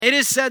It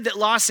is said that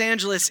Los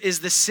Angeles is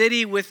the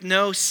city with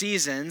no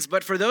seasons,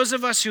 but for those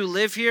of us who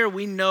live here,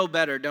 we know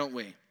better, don't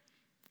we?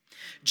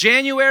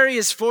 January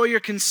is, for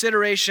your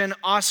consideration,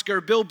 Oscar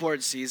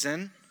billboard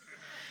season.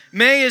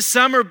 May is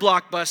summer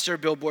blockbuster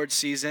billboard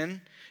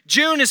season.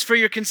 June is, for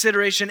your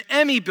consideration,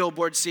 Emmy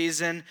billboard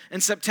season.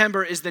 And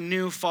September is the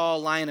new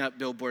fall lineup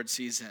billboard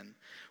season.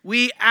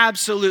 We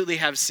absolutely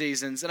have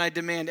seasons, and I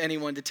demand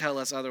anyone to tell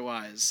us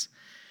otherwise.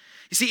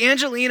 You see,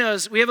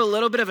 Angelenos, we have a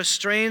little bit of a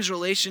strange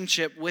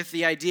relationship with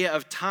the idea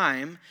of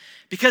time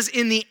because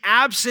in the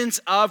absence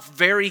of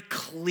very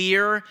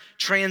clear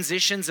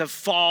transitions of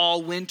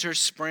fall, winter,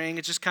 spring,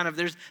 it's just kind of,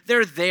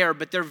 they're there,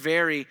 but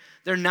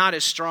they're not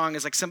as strong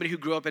as like somebody who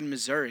grew up in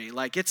Missouri.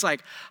 Like it's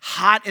like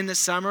hot in the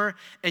summer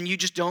and you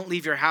just don't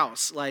leave your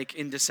house like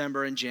in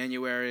December and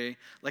January.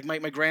 Like my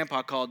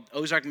grandpa called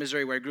Ozark,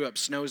 Missouri, where I grew up,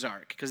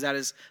 Snowzark, because that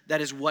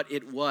is what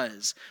it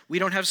was. We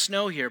don't have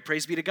snow here,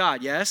 praise be to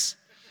God, yes?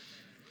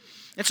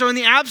 And so in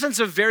the absence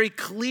of very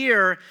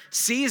clear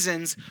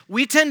seasons,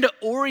 we tend to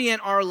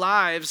orient our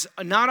lives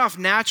not off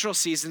natural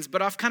seasons,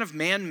 but off kind of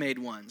man-made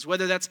ones,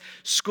 whether that's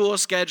school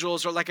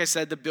schedules or, like I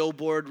said, the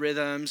billboard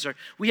rhythms, or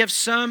we have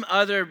some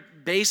other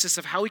basis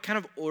of how we kind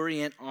of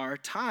orient our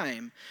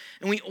time.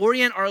 And we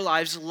orient our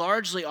lives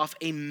largely off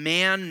a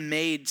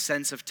man-made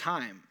sense of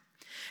time.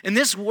 And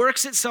this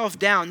works itself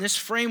down, this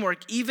framework,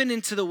 even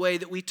into the way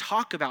that we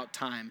talk about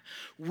time.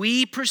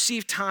 We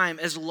perceive time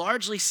as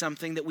largely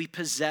something that we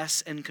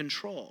possess and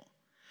control.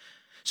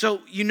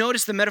 So you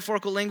notice the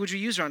metaphorical language we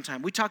use around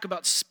time. We talk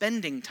about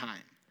spending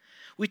time.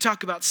 We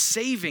talk about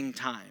saving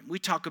time. We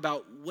talk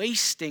about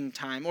wasting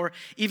time. Or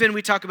even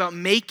we talk about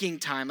making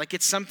time, like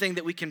it's something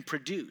that we can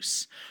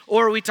produce.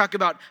 Or we talk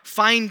about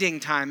finding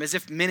time as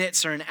if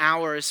minutes or an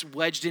hour is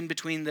wedged in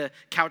between the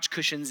couch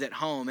cushions at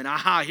home. And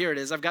aha, here it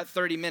is. I've got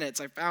 30 minutes.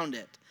 I found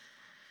it.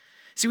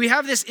 See, we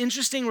have this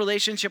interesting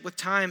relationship with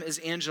time as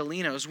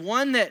Angelenos,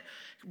 one that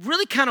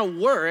really kind of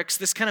works,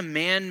 this kind of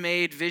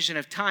man-made vision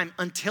of time,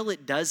 until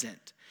it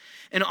doesn't.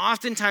 And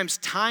oftentimes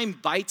time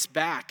bites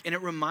back and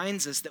it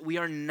reminds us that we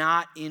are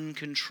not in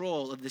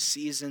control of the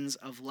seasons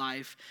of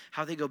life,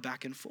 how they go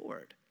back and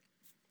forward.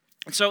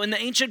 And so in the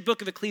ancient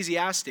book of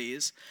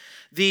Ecclesiastes,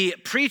 the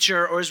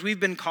preacher, or as we've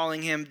been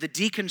calling him, the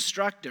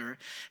deconstructor,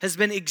 has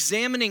been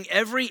examining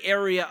every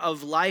area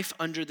of life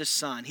under the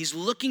sun. He's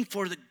looking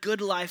for the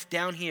good life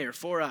down here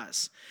for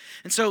us.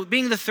 And so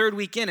being the third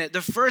week in it,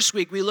 the first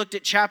week we looked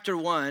at chapter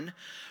 1,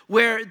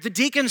 where the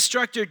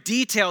deconstructor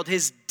detailed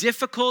his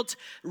difficult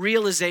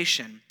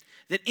realization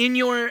that in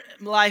your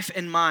life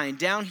and mine,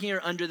 down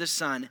here under the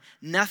sun,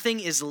 nothing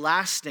is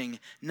lasting,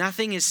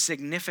 nothing is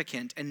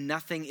significant, and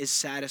nothing is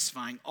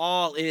satisfying.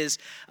 All is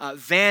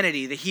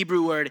vanity, the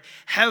Hebrew word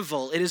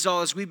hevel. It is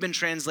all, as we've been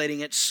translating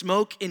it,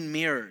 smoke and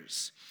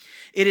mirrors.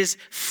 It is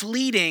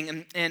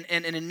fleeting and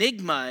an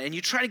enigma, and you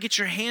try to get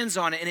your hands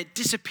on it, and it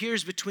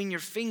disappears between your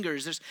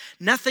fingers. There's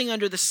nothing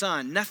under the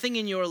sun, nothing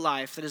in your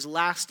life that is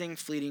lasting,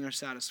 fleeting, or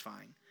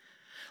satisfying.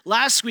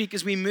 Last week,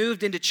 as we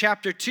moved into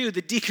chapter 2,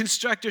 the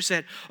deconstructor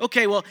said,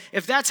 okay, well,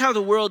 if that's how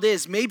the world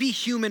is, maybe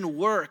human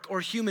work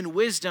or human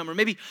wisdom, or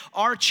maybe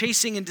our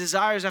chasing and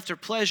desires after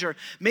pleasure,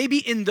 maybe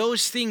in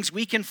those things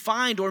we can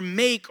find or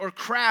make or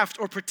craft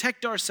or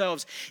protect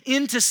ourselves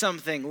into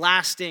something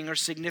lasting or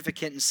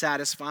significant and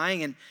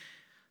satisfying. And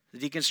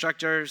the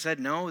deconstructor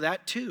said, no,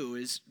 that too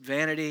is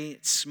vanity,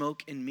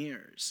 smoke, and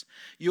mirrors.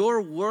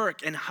 Your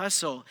work and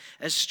hustle,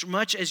 as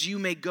much as you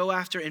may go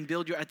after and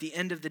build at the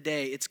end of the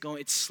day,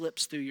 it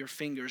slips through your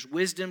fingers.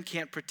 Wisdom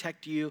can't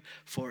protect you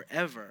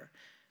forever.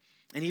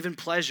 And even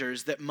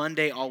pleasures that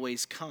Monday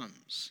always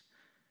comes.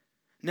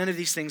 None of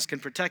these things can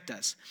protect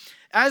us.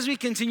 As we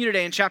continue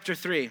today in chapter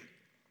 3,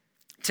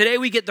 today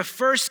we get the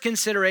first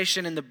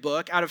consideration in the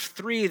book out of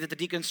 3 that the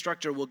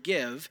deconstructor will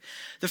give.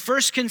 The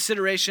first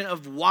consideration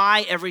of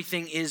why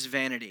everything is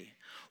vanity.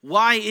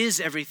 Why is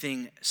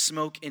everything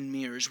smoke and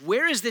mirrors?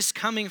 Where is this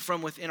coming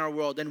from within our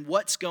world and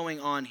what's going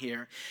on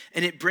here?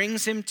 And it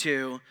brings him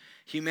to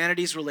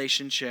humanity's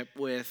relationship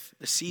with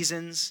the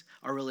seasons,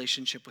 our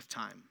relationship with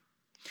time.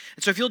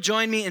 And so if you'll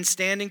join me in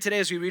standing today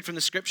as we read from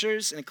the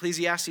scriptures in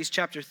Ecclesiastes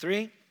chapter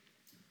 3.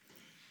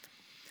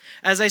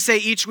 As I say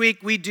each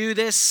week, we do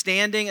this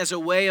standing as a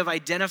way of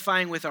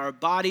identifying with our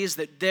bodies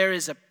that there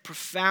is a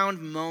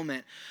profound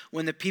moment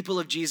when the people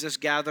of Jesus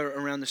gather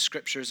around the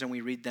scriptures and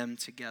we read them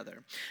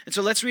together. And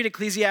so let's read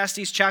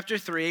Ecclesiastes chapter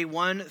 3,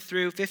 1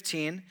 through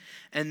 15,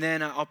 and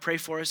then I'll pray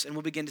for us and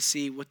we'll begin to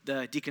see what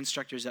the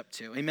deconstructor is up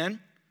to. Amen?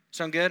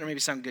 Sound good? Or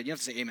maybe sound good. You don't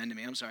have to say amen to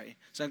me. I'm sorry.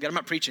 Sound good? I'm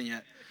not preaching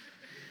yet.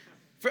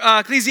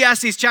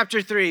 Ecclesiastes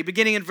chapter 3,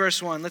 beginning in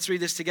verse 1. Let's read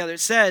this together. It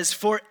says,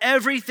 for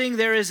everything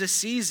there is a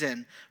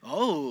season.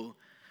 Oh,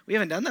 we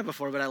haven't done that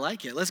before, but I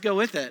like it. Let's go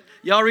with it.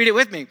 Y'all read it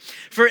with me.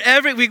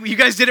 You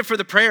guys did it for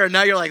the prayer, and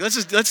now you're like,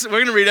 we're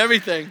going to read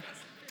everything.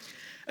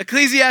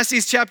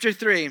 Ecclesiastes chapter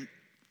 3.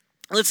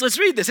 Let's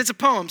read this. It's a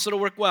poem, so it'll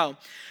work well.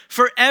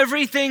 For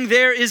everything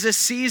there is a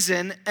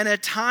season and a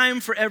time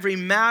for every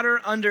matter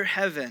under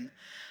heaven,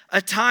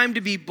 a time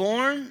to be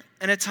born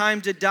and a time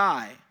to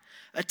die,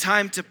 a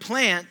time to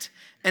plant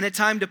and a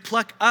time to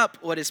pluck up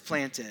what is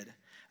planted,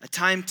 a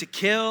time to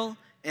kill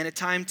and a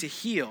time to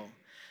heal,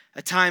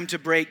 a time to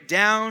break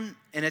down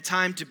and a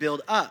time to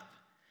build up,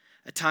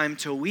 a time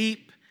to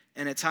weep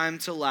and a time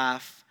to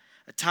laugh,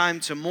 a time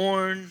to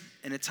mourn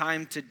and a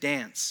time to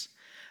dance,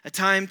 a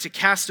time to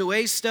cast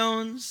away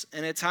stones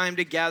and a time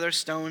to gather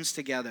stones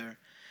together,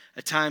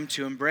 a time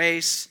to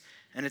embrace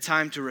and a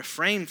time to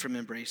refrain from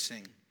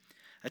embracing,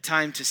 a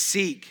time to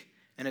seek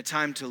and a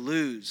time to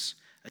lose,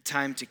 a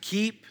time to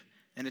keep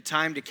and a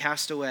time to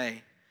cast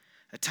away,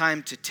 a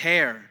time to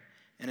tear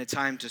and a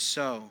time to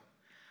sow,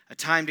 a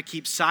time to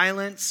keep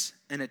silence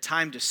and a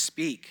time to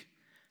speak,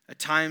 a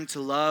time to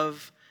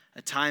love,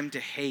 a time to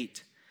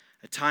hate,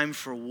 a time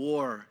for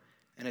war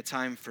and a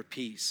time for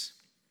peace.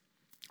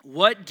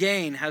 What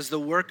gain has the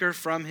worker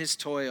from his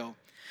toil?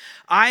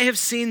 I have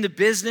seen the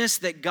business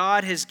that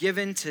God has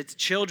given to the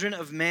children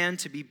of man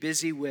to be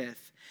busy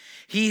with.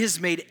 He has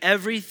made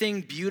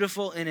everything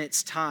beautiful in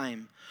its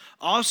time.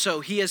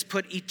 Also, he has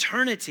put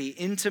eternity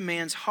into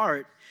man's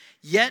heart,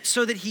 yet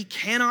so that he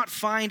cannot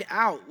find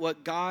out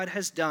what God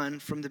has done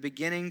from the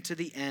beginning to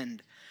the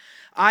end.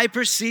 I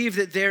perceive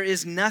that there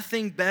is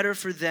nothing better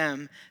for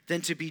them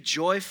than to be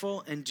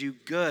joyful and do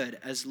good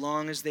as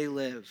long as they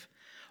live.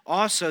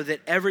 Also,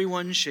 that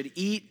everyone should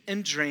eat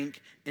and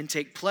drink and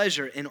take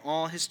pleasure in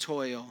all his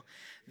toil.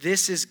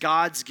 This is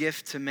God's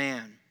gift to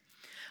man.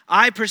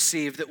 I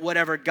perceive that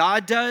whatever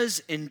God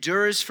does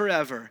endures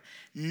forever.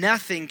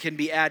 Nothing can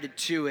be added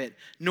to it,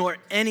 nor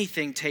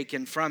anything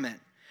taken from it.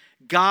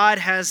 God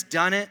has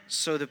done it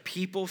so the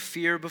people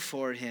fear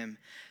before him.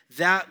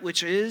 That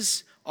which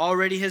is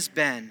already has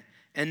been,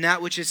 and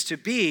that which is to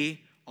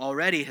be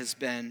already has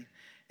been,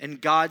 and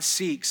God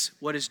seeks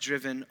what is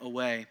driven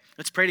away.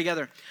 Let's pray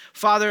together.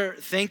 Father,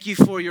 thank you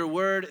for your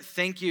word.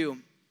 Thank you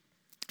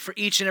for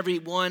each and every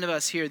one of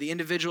us here, the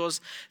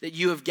individuals that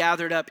you have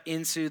gathered up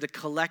into the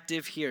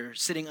collective here,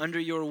 sitting under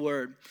your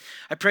word.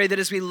 I pray that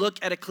as we look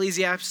at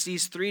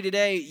Ecclesiastes 3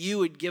 today, you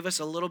would give us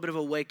a little bit of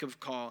a wake-up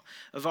call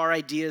of our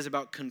ideas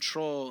about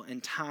control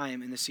and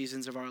time in the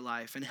seasons of our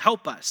life. And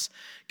help us,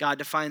 God,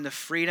 to find the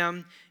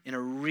freedom in a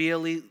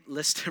really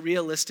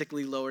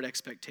realistically lowered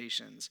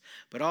expectations.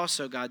 But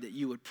also, God, that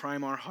you would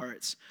prime our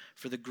hearts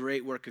for the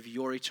great work of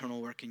your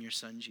eternal work in your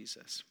Son,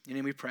 Jesus. In your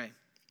name we pray.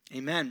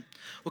 Amen.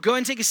 Well, go ahead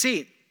and take a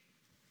seat.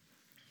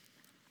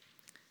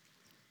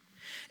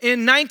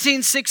 In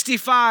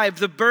 1965,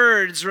 the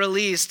Byrds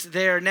released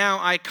their now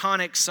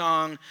iconic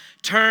song,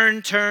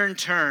 Turn, Turn,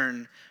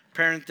 Turn,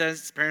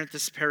 parentheses,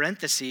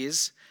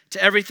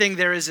 to everything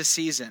there is a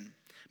season.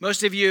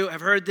 Most of you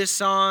have heard this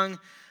song.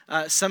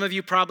 Some of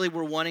you probably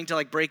were wanting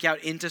to break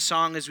out into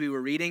song as we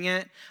were reading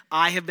it.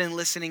 I have been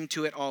listening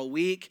to it all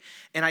week,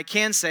 and I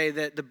can say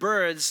that the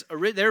Byrds,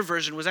 their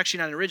version was actually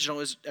not an original. It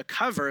was a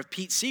cover of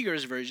Pete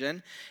Seeger's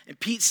version, and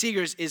Pete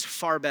Seeger's is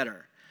far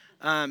better.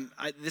 I'm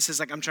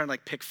trying to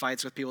pick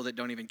fights with people that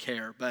don't even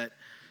care, but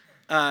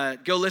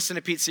go listen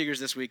to Pete Seeger's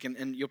this week,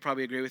 and you'll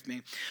probably agree with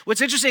me.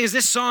 What's interesting is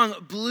this song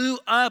blew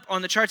up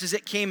on the charts as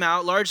it came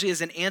out, largely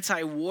as an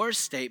anti-war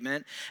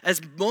statement, as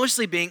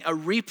mostly being a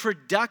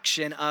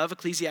reproduction of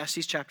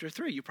Ecclesiastes chapter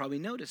 3. You probably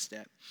noticed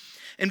it.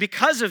 And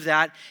because of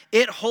that,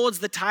 it holds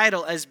the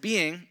title as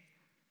being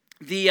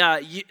in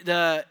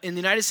the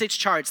United States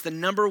charts, the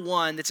number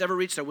one that's ever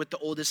reached there with the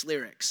oldest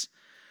lyrics.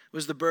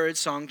 Was the Byrds'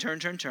 song,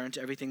 Turn, Turn, Turn,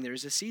 to everything there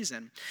is a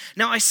season.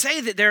 Now, I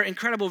say that their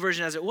incredible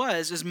version as it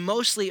was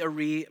mostly a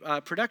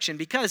reproduction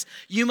because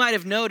you might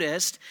have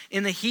noticed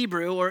in the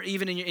Hebrew or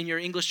even in your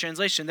English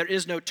translation, there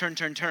is no turn,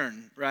 turn,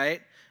 turn,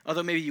 right?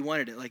 Although maybe you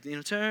wanted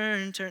it,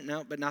 turn, turn,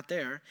 no, but not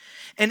there.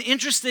 And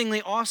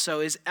interestingly also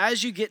is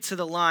as you get to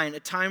the line, a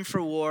time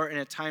for war and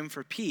a time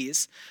for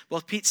peace,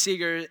 both Pete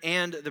Seeger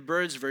and the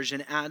Byrds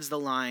version adds the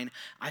line,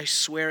 I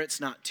swear it's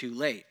not too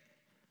late.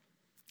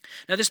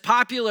 Now, this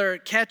popular,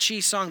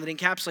 catchy song that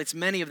encapsulates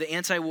many of the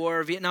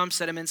anti-war Vietnam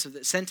sentiments of the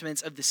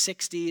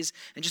 60s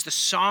and just the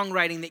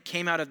songwriting that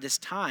came out of this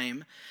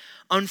time,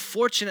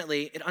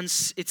 unfortunately,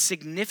 it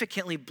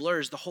significantly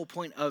blurs the whole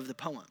point of the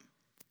poem.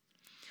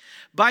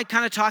 By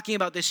kind of talking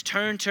about this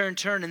turn, turn,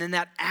 turn, and then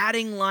that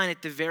adding line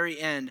at the very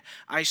end,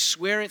 I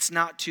swear it's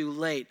not too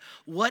late.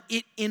 What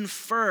it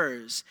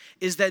infers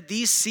is that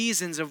these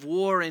seasons of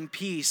war and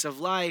peace, of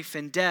life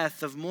and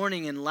death, of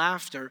mourning and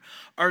laughter,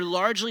 are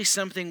largely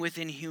something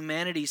within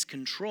humanity's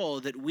control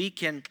that we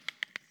can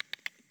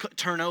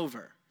turn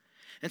over.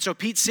 And so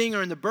Pete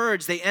Seeger and the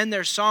Byrds, they end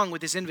their song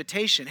with this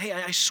invitation. Hey,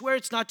 I swear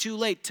it's not too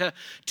late to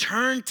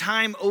turn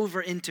time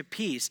over into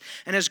peace.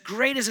 And as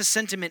great as a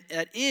sentiment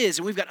that is,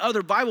 and we've got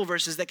other Bible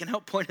verses that can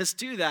help point us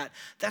to that,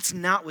 that's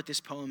not what this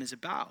poem is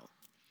about.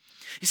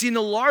 You see, in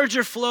the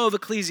larger flow of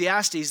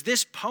Ecclesiastes,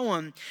 this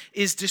poem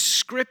is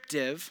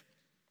descriptive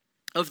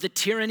of the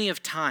tyranny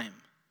of time,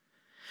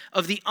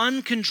 of the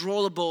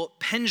uncontrollable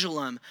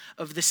pendulum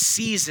of the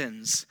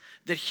seasons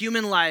that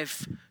human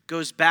life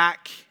goes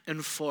back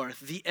and forth,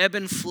 the ebb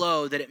and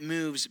flow that it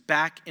moves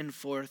back and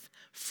forth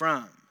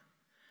from.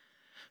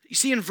 You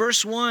see in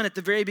verse 1 at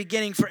the very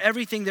beginning, for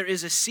everything there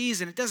is a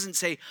season. It doesn't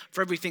say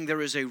for everything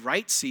there is a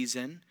right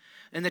season.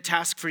 And the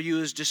task for you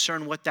is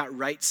discern what that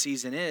right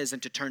season is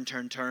and to turn,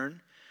 turn,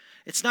 turn.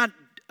 It's not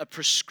a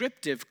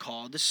prescriptive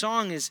call. The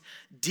song is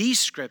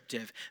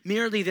descriptive,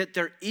 merely that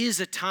there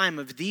is a time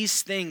of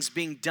these things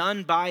being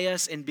done by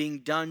us and being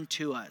done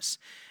to us.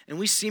 And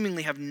we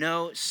seemingly have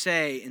no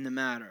say in the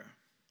matter.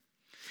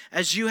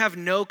 As you have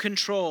no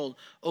control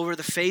over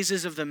the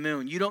phases of the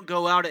moon, you don't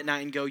go out at night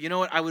and go, you know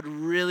what, I would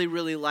really,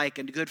 really like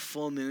a good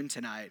full moon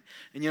tonight.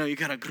 And you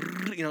kind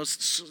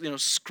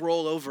of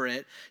scroll over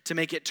it to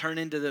make it turn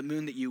into the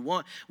moon that you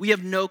want. We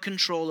have no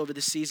control over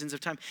the seasons of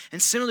time.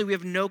 And similarly, we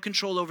have no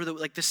control over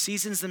the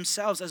seasons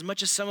themselves, as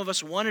much as some of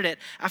us wanted it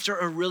after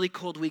a really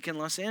cold week in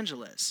Los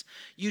Angeles.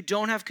 You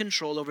don't have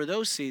control over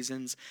those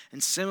seasons.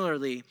 And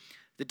similarly,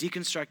 the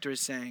deconstructor is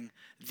saying,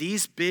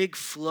 these big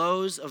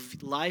flows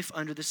of life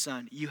under the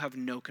sun, you have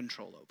no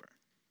control over.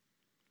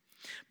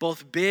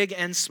 Both big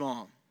and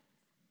small.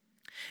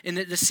 In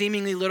the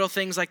seemingly little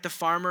things like the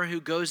farmer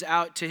who goes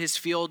out to his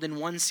field in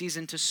one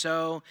season to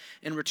sow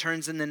and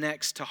returns in the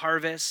next to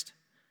harvest.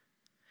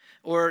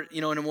 Or,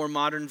 in a more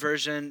modern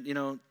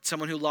version,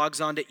 someone who logs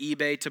on to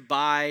eBay to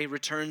buy,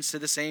 returns to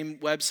the same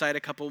website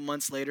a couple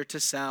months later to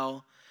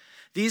sell.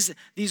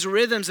 These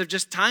rhythms of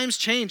just times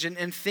change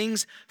and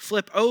things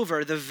flip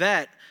over. The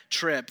vet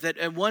trip that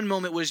at one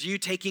moment was you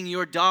taking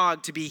your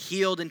dog to be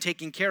healed and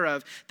taken care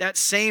of, that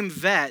same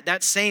vet,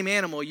 that same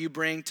animal you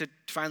bring to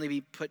finally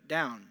be put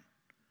down.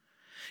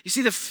 You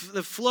see the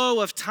flow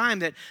of time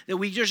that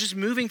we are just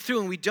moving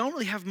through, and we don't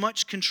really have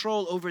much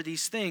control over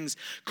these things.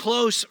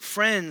 Close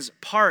friends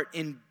part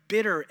in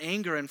bitter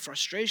anger and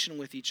frustration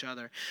with each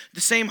other.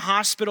 The same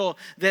hospital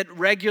that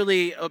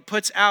regularly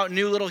puts out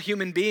new little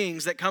human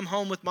beings that come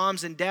home with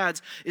moms and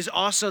dads is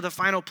also the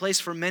final place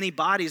for many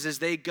bodies as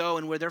they go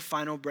and where their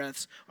final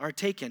breaths are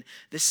taken.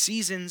 The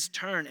seasons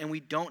turn, and we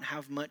don't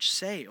have much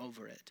say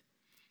over it.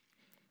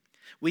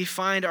 We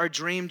find our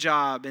dream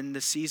job and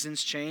the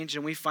seasons change,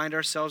 and we find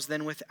ourselves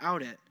then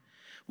without it.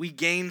 We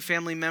gain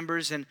family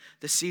members and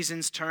the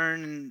seasons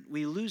turn and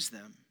we lose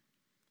them.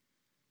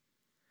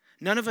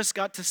 None of us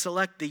got to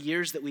select the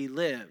years that we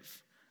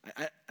live.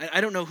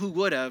 I don't know who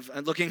would have,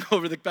 looking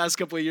over the past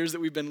couple of years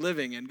that we've been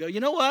living and go, you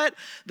know what?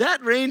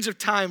 That range of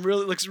time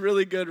really looks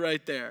really good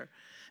right there.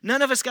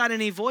 None of us got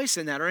any voice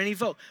in that or any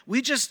vote.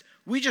 We just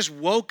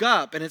woke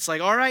up and it's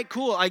like, all right,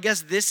 cool. I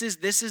guess this is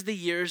the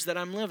years that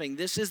I'm living.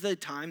 This is the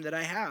time that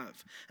I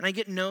have. And I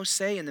get no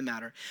say in the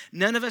matter.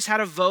 None of us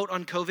had a vote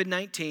on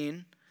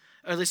COVID-19.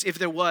 Or at least if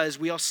there was,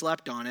 we all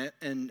slept on it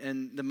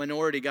and the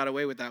minority got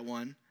away with that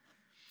one.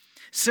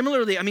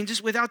 Similarly,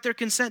 just without their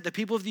consent, the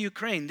people of the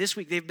Ukraine, this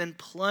week, they've been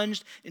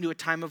plunged into a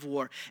time of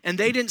war. And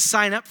they didn't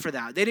sign up for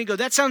that. They didn't go,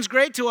 that sounds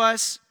great to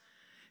us.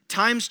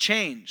 Times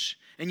change.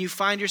 And you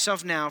find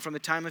yourself now from a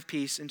time of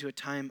peace into a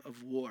time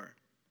of war.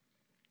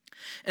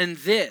 And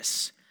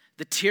this,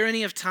 the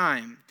tyranny of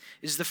time,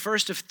 is the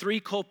first of three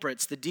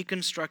culprits the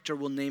deconstructor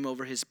will name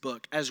over his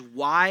book as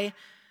why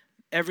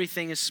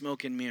everything is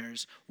smoke and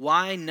mirrors,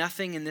 why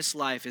nothing in this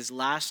life is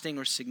lasting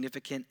or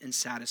significant and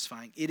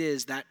satisfying. It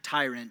is that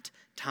tyrant,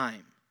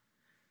 time.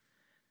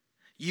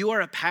 You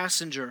are a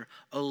passenger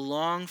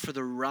along for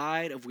the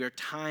ride of where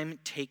time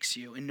takes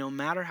you. And no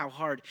matter how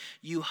hard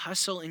you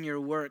hustle in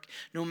your work,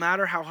 no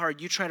matter how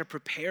hard you try to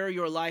prepare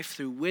your life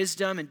through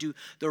wisdom and do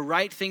the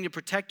right thing to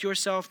protect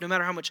yourself, no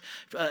matter how much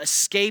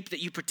escape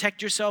that you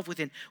protect yourself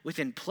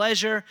within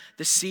pleasure,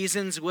 the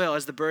seasons will,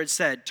 as the bird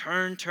said,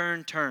 turn,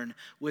 turn, turn,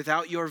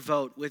 without your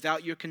vote,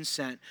 without your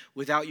consent,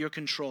 without your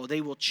control. They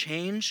will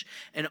change,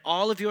 and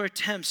all of your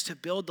attempts to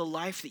build the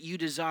life that you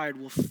desired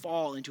will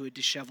fall into a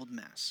disheveled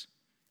mess.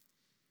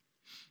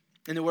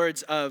 In the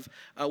words of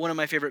one of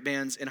my favorite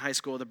bands in high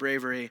school, The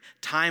Bravery,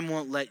 time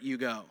won't let you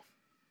go.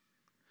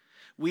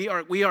 We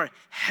are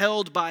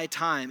held by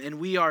time, and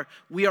we are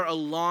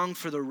along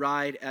for the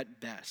ride at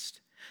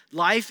best.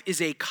 Life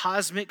is a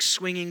cosmic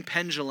swinging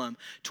pendulum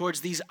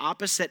towards these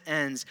opposite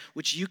ends,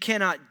 which you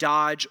cannot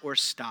dodge or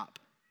stop.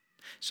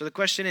 So the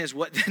question is,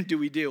 what then do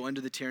we do under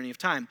the tyranny of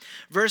time?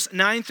 Verse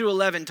 9 through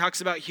 11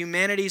 talks about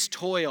humanity's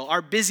toil,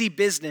 our busy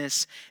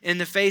business in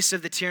the face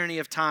of the tyranny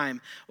of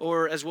time,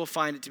 or as we'll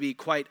find it to be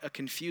quite a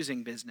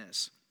confusing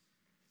business.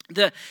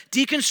 The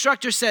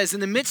deconstructor says,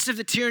 in the midst of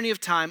the tyranny of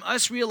time,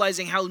 us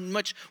realizing how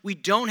much we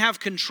don't have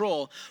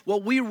control,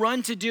 what we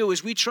run to do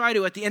is we try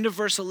to, at the end of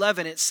verse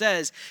 11, it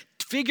says,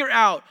 figure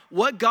out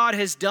what God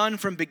has done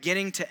from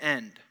beginning to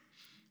end.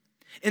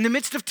 In the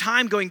midst of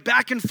time going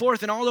back and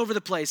forth and all over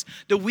the place,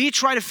 that we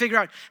try to figure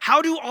out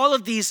how do all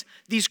of these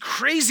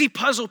crazy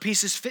puzzle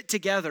pieces fit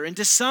together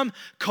into some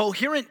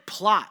coherent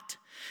plot,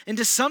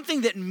 into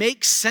something that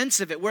makes sense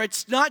of it, where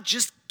it's not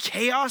just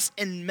chaos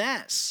and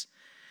mess.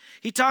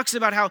 He talks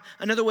about how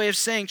another way of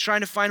saying trying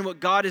to find what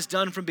God has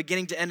done from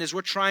beginning to end is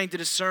we're trying to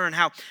discern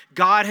how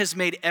God has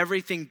made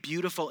everything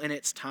beautiful in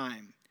its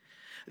time.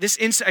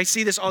 I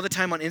see this all the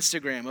time on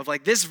Instagram of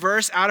like, this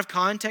verse out of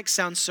context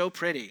sounds so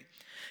pretty.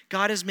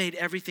 God has made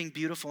everything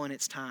beautiful in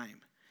its time.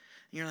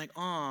 And you're like,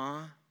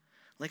 aw.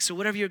 Like, so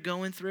whatever you're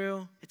going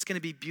through, it's going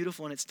to be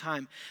beautiful in its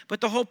time.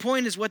 But the whole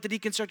point is what the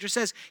deconstructor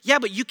says. Yeah,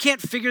 but you can't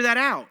figure that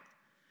out.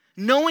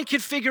 No one can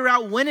figure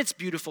out when it's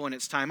beautiful in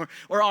its time.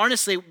 Or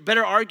honestly,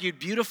 better argued,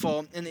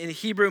 beautiful, in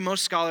Hebrew,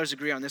 most scholars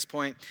agree on this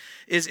point,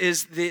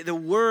 is the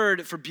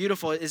word for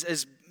beautiful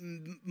is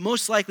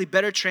most likely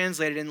better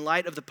translated in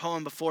light of the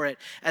poem before it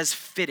as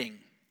fitting.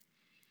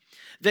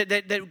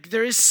 That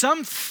there is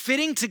some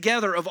fitting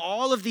together of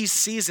all of these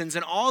seasons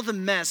and all the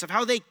mess of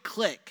how they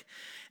click,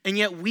 and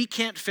yet we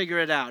can't figure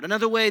it out.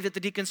 Another way that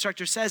the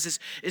deconstructor says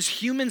is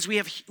humans, we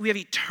have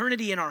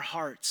eternity in our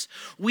hearts.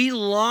 We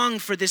long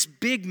for this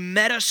big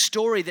meta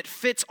story that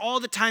fits all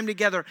the time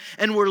together,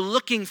 and we're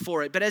looking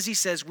for it. But as he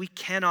says, we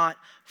cannot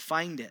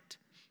find it.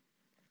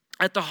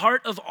 At the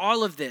heart of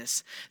all of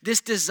this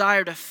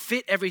desire to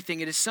fit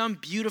everything into some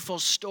beautiful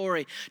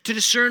story, to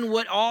discern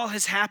what all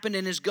has happened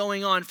and is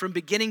going on from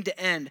beginning to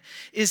end,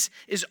 is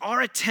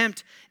our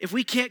attempt, if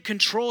we can't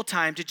control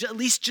time, to at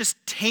least just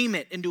tame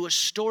it into a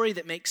story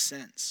that makes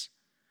sense.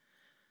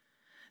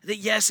 That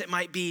yes, it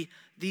might be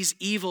these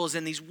evils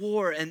and these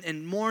war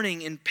and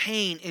mourning and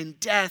pain and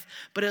death,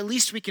 but at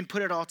least we can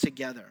put it all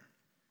together.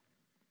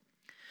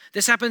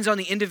 This happens on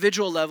the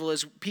individual level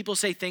as people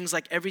say things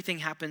like everything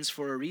happens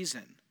for a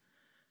reason.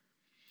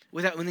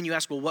 And then you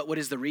ask, well, what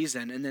is the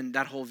reason? And then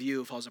that whole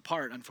view falls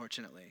apart,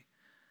 unfortunately.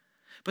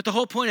 But the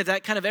whole point of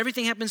that kind of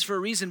everything happens for a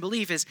reason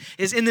belief is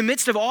in the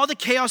midst of all the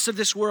chaos of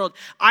this world,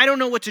 I don't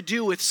know what to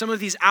do with some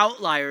of these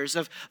outliers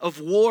of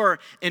war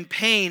and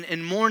pain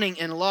and mourning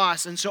and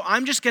loss. And so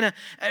I'm just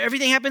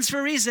everything happens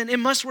for a reason. It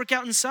must work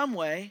out in some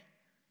way.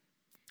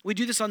 We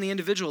do this on the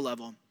individual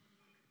level.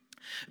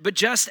 But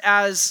just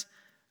as,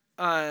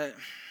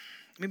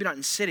 maybe not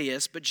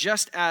insidious, but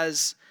just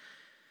as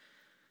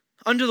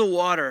under the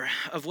water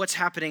of what's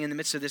happening in the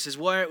midst of this is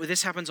where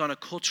this happens on a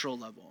cultural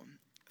level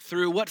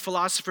through what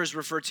philosophers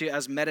refer to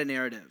as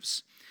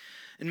meta-narratives.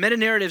 And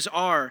meta-narratives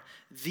are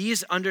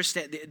it's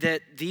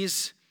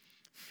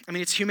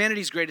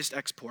humanity's greatest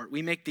export.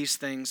 We make these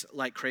things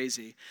like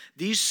crazy.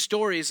 These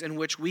stories in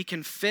which we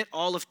can fit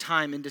all of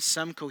time into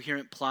some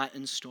coherent plot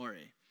and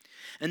story.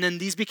 And then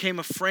these became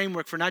a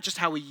framework for not just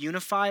how we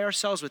unify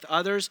ourselves with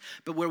others,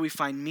 but where we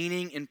find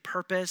meaning and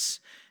purpose,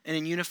 and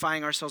in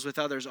unifying ourselves with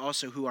others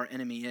also who our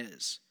enemy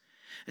is.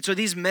 And so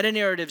these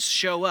meta-narratives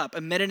show up.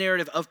 A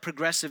meta-narrative of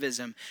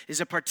progressivism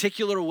is a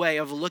particular way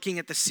of looking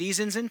at the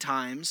seasons and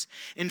times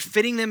and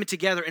fitting them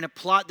together in a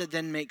plot that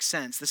then makes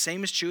sense. The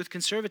same is true with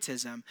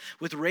conservatism,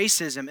 with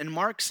racism and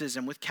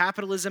Marxism, with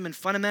capitalism and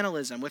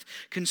fundamentalism, with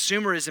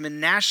consumerism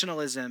and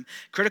nationalism.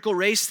 Critical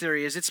race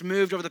theory, as it's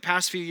moved over the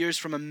past few years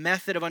from a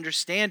method of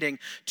understanding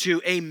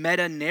to a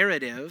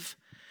meta-narrative,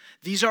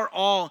 these are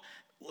all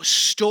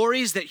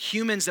stories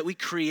that we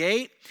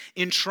create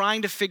in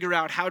trying to figure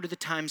out how do the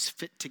times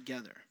fit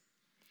together.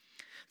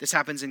 This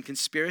happens in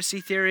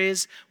conspiracy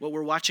theories. What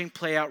we're watching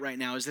play out right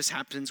now is this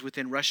happens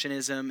within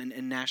Russianism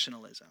and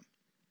nationalism.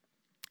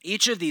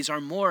 Each of these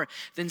are more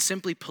than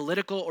simply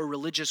political or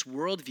religious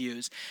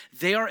worldviews.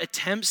 They are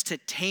attempts to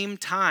tame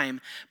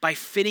time by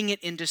fitting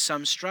it into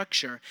some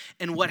structure.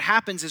 And what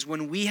happens is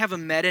when we have a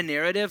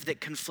meta-narrative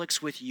that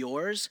conflicts with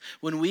yours,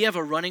 when we have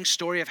a running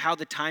story of how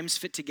the times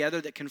fit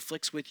together that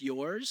conflicts with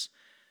yours,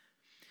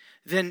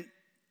 then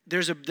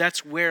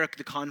that's where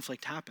the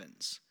conflict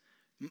happens.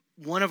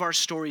 One of our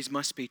stories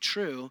must be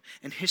true,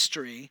 and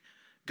history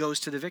goes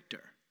to the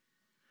victor.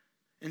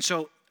 And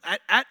so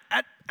at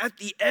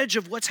the edge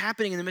of what's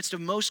happening in the midst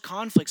of most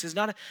conflicts is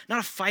not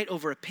a fight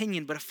over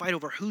opinion, but a fight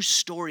over whose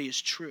story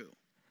is true.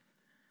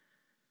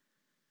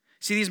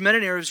 See, these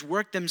meta-narratives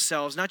work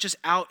themselves not just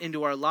out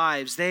into our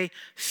lives, they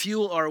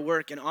fuel our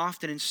work and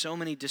often in so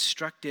many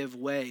destructive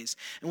ways.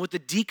 And what the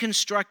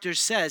deconstructor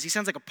says, he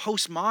sounds like a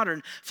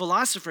postmodern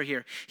philosopher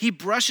here. He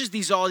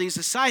brushes all these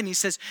aside and he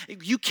says,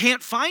 you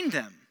can't find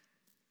them.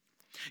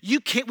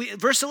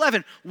 Verse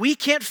 11, we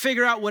can't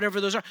figure out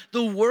whatever those are.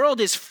 The world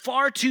is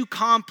far too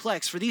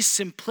complex for these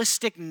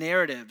simplistic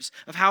narratives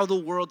of how the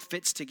world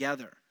fits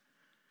together.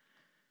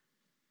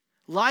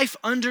 Life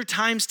under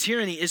time's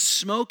tyranny is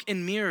smoke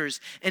and mirrors,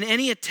 and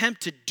any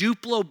attempt to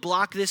Duplo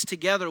block this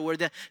together where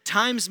the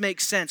times make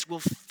sense will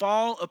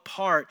fall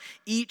apart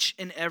each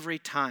and every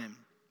time.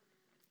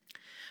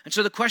 And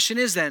so the question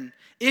is then,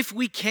 if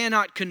we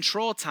cannot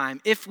control time,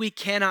 if we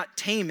cannot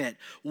tame it,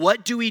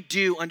 what do we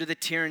do under the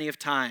tyranny of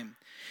time?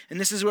 And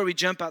this is where we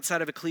jump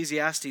outside of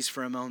Ecclesiastes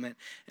for a moment,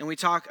 and we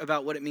talk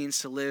about what it means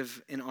to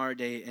live in our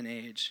day and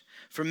age.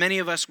 For many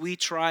of us, we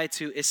try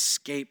to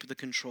escape the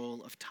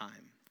control of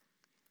time.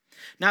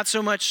 Not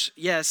so much,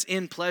 yes,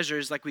 in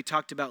pleasures like we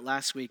talked about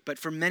last week, but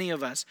for many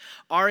of us,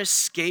 our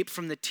escape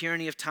from the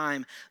tyranny of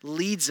time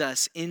leads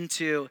us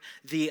into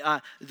the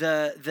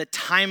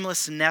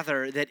timeless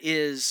nether that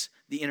is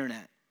the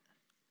internet.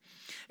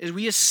 As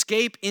we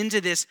escape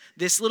into this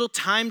little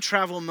time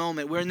travel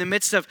moment where in the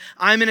midst of,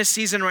 I'm in a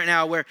season right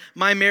now where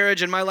my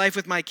marriage and my life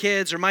with my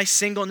kids or my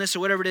singleness or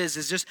whatever it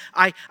is just,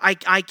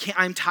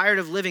 I'm tired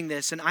of living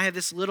this, and I have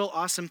this little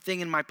awesome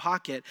thing in my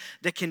pocket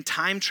that can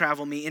time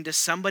travel me into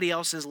somebody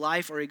else's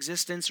life or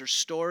existence or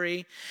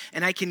story,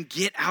 and I can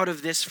get out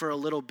of this for a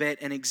little bit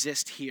and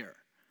exist here.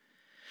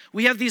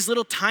 We have these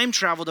little time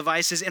travel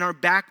devices in our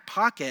back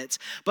pockets,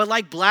 but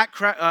like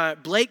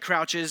Blake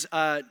Crouch's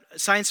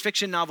science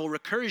fiction novel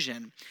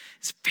Recursion,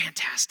 it's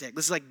fantastic.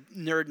 This is like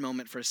nerd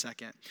moment for a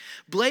second.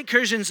 Blake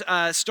Recursion's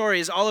story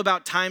is all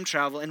about time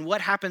travel, and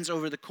what happens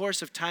over the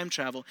course of time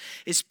travel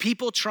is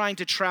people trying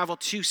to travel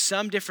to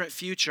some different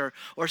future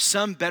or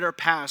some better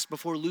past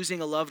before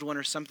losing a loved one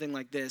or something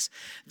like this.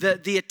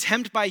 The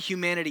attempt by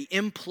humanity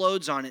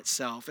implodes on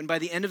itself, and by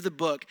the end of the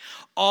book,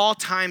 all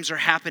times are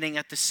happening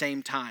at the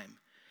same time.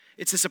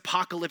 It's this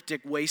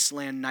apocalyptic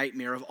wasteland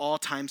nightmare of all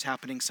times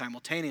happening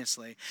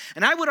simultaneously.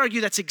 And I would argue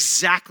that's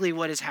exactly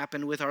what has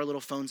happened with our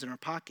little phones in our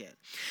pocket.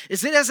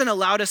 Is it hasn't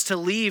allowed us to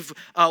leave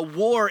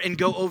war and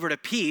go over to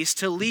peace,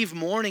 to leave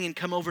mourning and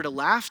come over to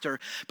laughter.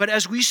 But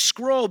as we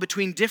scroll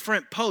between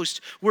different posts,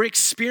 we're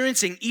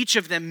experiencing each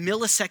of them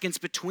milliseconds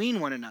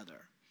between one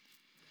another.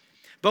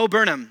 Bo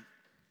Burnham,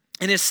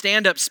 in his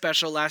stand-up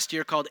special last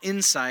year called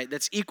Insight,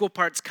 that's equal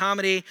parts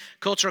comedy,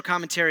 cultural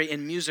commentary,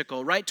 and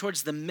musical, right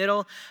towards the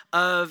middle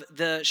of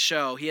the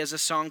show, he has a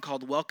song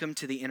called Welcome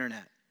to the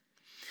Internet.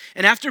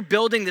 And after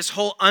building this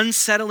whole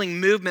unsettling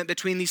movement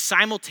between these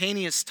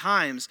simultaneous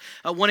times,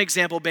 one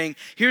example being,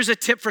 here's a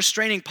tip for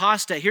straining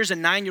pasta, here's a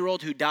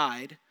 9-year-old who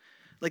died.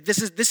 Like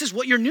this is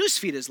what your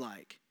newsfeed is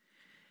like.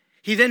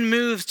 He then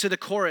moves to the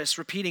chorus,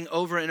 repeating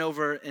over and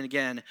over and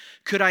again,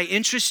 could I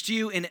interest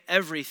you in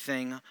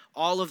everything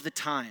all of the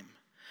time?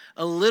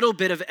 A little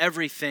bit of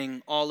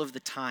everything all of the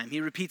time. He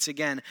repeats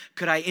again,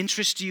 could I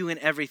interest you in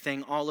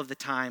everything all of the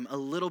time? A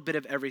little bit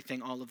of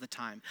everything all of the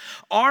time.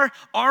 Our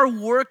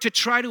work to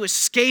try to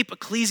escape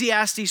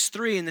Ecclesiastes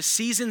 3 and the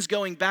seasons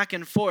going back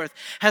and forth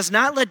has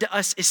not led to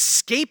us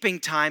escaping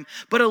time,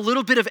 but a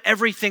little bit of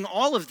everything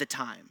all of the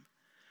time.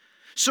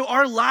 So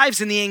our lives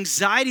and the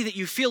anxiety that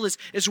you feel is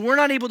we're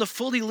not able to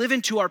fully live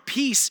into our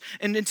peace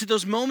and into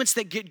those moments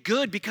that get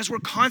good because we're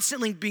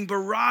constantly being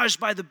barraged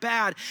by the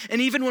bad. And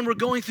even when we're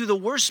going through the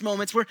worst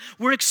moments,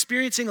 we're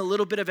experiencing a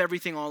little bit of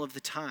everything all of the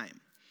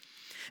time.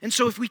 And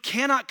so if we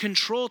cannot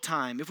control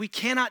time, if we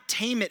cannot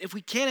tame it, if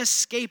we can't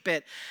escape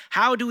it,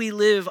 how do we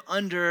live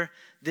under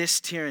this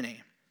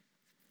tyranny?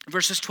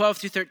 Verses 12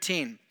 through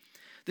 13.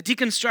 The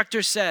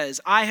deconstructor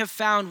says, I have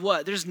found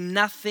what? There's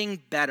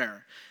nothing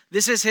better.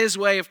 This is his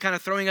way of kind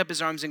of throwing up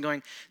his arms and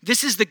going,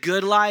 this is the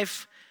good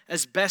life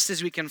as best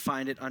as we can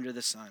find it under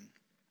the sun.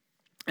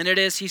 And it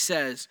is, he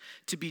says,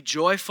 to be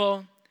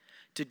joyful,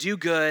 to do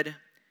good,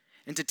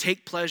 and to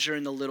take pleasure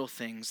in the little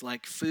things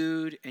like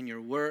food and your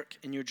work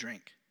and your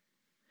drink.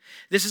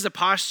 This is a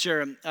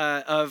posture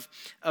of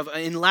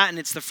in Latin,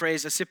 it's the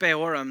phrase accipe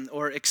horum,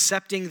 or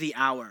accepting the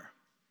hour.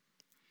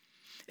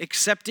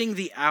 Accepting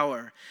the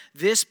hour.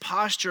 This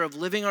posture of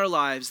living our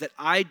lives that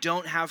I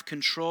don't have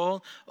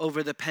control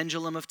over the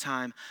pendulum of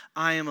time.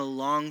 I am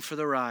along for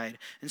the ride.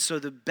 And so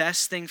the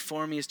best thing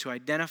for me is to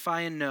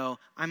identify and know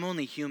I'm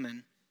only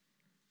human.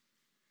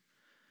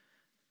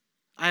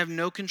 I have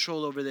no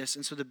control over this.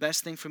 And so the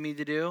best thing for me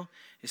to do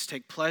is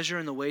take pleasure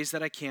in the ways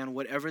that I can,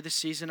 whatever the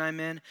season I'm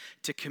in,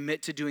 to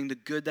commit to doing the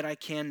good that I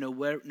can,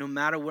 no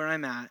matter where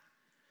I'm at,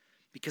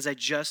 because I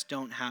just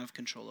don't have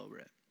control over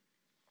it.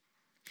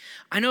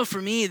 I know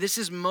for me, this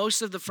is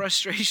most of the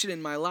frustration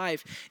in my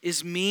life,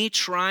 is me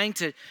trying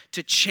to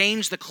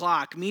change the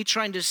clock, me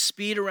trying to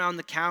speed around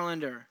the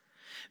calendar,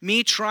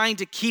 me trying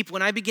to keep,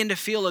 when I begin to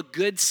feel a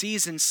good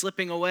season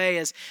slipping away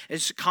as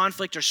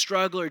conflict or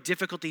struggle or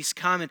difficulties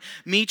come, and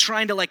me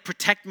trying to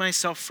protect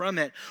myself from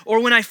it,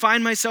 or when I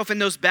find myself in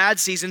those bad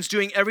seasons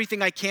doing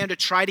everything I can to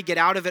try to get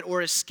out of it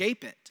or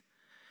escape it.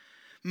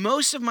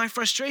 Most of my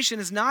frustration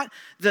is not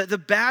the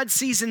bad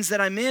seasons that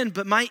I'm in,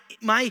 but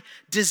my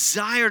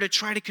desire to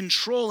try to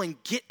control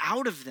and get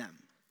out of them.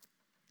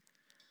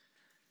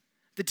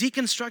 The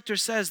deconstructor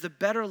says the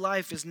better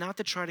life is not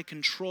to try to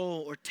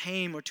control or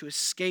tame or to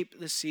escape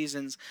the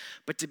seasons,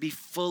 but to be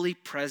fully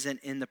present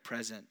in the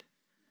present.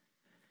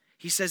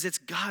 He says it's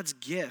God's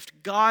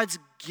gift. God's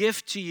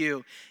gift to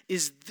you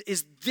is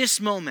this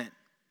moment,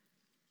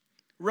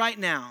 right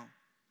now.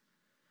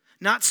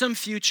 Not some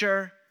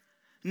future,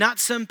 not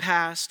some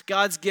past.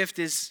 God's gift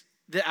is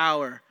the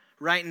hour,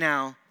 right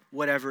now,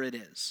 whatever it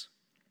is.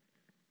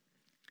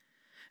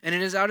 And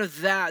it is out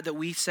of that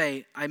we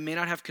say, I may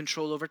not have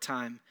control over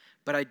time,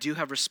 but I do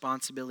have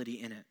responsibility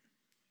in it.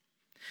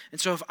 And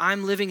so if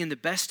I'm living in the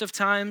best of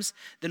times,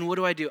 then what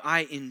do?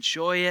 I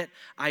enjoy it.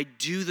 I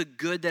do the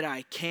good that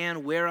I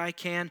can, where I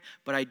can,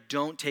 but I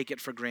don't take it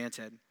for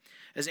granted.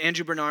 As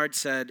Andrew Bernard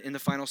said in the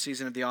final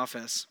season of The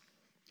Office,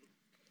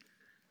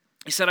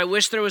 he said, I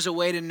wish there was a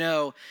way to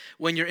know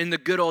when you're in the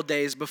good old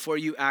days before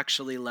you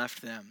actually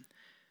left them.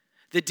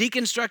 The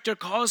deconstructor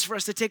calls for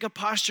us to take a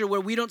posture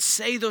where we don't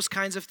say those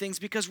kinds of things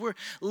because we're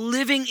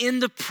living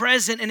in the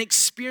present and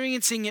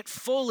experiencing it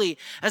fully,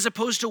 as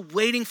opposed to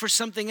waiting for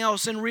something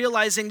else and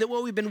realizing that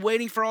what we've been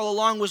waiting for all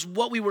along was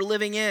what we were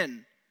living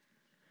in.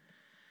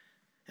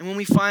 And when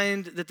we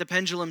find that the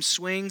pendulum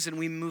swings and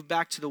we move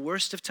back to the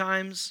worst of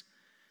times,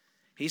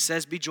 he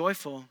says, be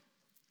joyful.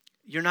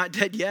 You're not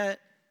dead yet.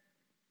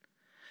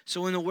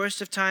 So in the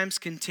worst of times,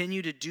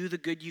 continue to do the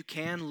good you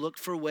can. Look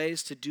for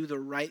ways to do the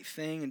right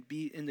thing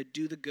and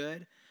do the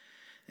good.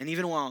 And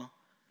even while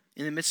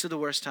in the midst of the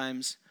worst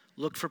times,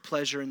 look for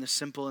pleasure in the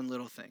simple and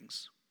little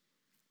things.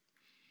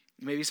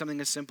 Maybe something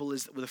as simple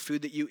as the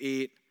food that you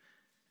eat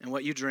and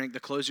what you drink, the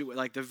clothes you wear,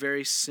 like the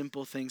very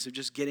simple things of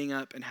just getting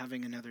up and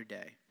having another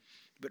day.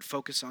 But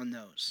focus on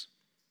those.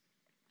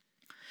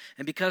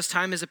 And because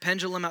time is a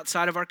pendulum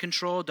outside of our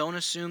control, don't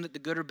assume that the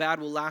good or bad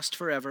will last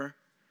forever.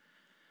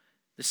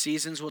 The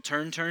seasons will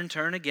turn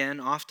again,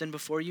 often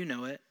before you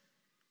know it.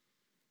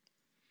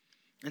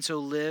 And so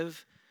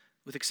live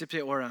with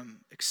acceptio orum,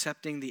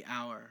 accepting the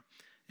hour,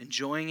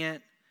 enjoying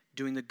it,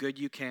 doing the good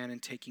you can,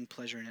 and taking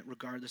pleasure in it,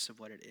 regardless of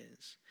what it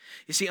is.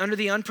 You see, under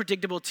the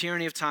unpredictable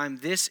tyranny of time,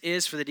 this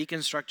is, for the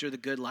deconstructor of the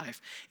good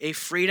life, a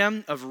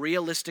freedom of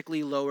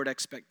realistically lowered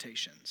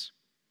expectations.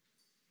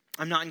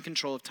 I'm not in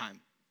control of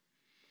time.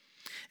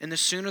 And the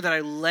sooner that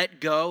I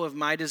let go of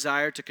my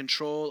desire to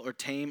control or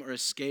tame or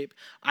escape,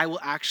 I will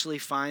actually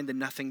find the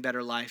nothing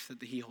better life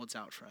that he holds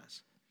out for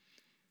us.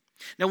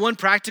 Now, one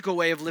practical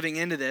way of living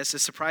into this,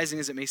 as surprising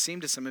as it may seem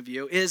to some of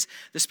you, is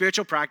the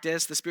spiritual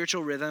practice, the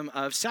spiritual rhythm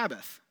of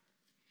Sabbath.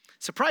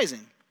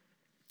 Surprising.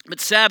 But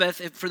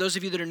Sabbath, for those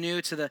of you that are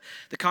new to the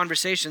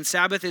conversation,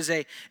 Sabbath is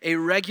a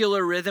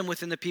regular rhythm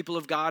within the people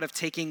of God of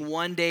taking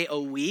one day a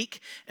week,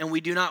 and we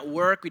do not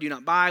work, we do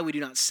not buy, we do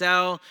not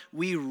sell,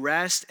 we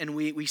rest and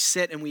we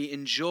sit and we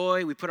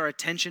enjoy, we put our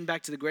attention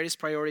back to the greatest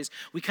priorities.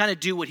 We kind of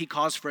do what he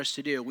calls for us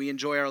to do. We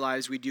enjoy our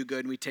lives, we do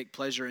good, and we take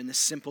pleasure in the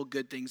simple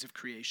good things of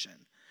creation.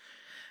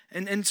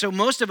 And so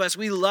most of us,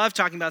 we love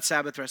talking about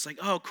Sabbath rest. Like,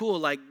 oh, cool,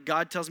 like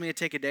God tells me to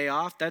take a day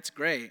off. That's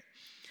great.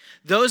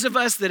 Those of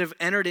us that have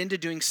entered into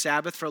doing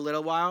Sabbath for a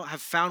little while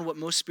have found what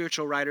most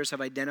spiritual writers have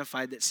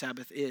identified that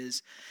Sabbath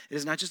is. It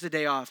is not just a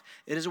day off.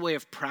 It is a way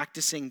of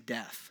practicing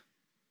death.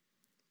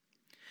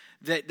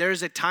 That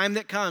there's a time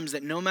that comes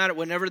that no matter,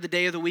 whenever the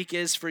day of the week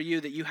is for you,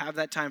 that you have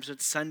that time. So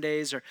it's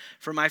Sundays, or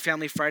for my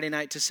family, Friday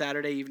night to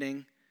Saturday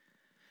evening.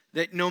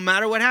 That no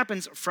matter what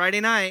happens,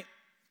 Friday night,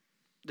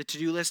 the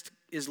to-do list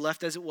is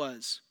left as it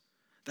was.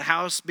 The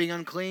house being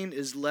unclean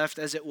is left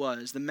as it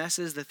was. The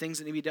messes, the things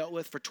that need to be dealt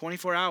with for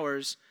 24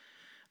 hours,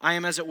 I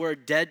am, as it were,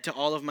 dead to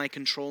all of my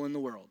control in the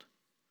world.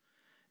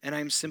 And I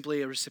am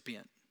simply a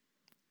recipient.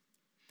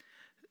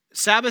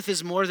 Sabbath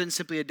is more than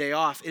simply a day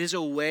off. It is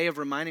a way of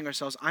reminding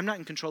ourselves, I'm not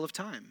in control of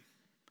time.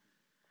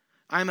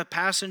 I'm a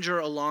passenger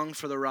along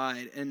for the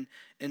ride.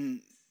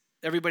 And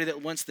everybody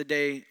that wants the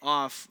day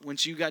off,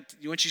 once you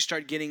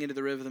start getting into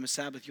the rhythm of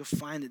Sabbath, you'll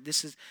find that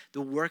this is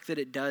the work that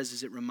it does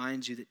is it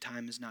reminds you that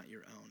time is not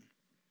your own.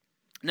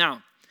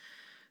 Now,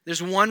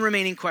 there's one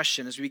remaining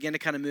question as we begin to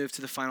kind of move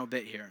to the final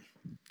bit here.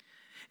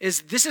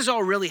 This is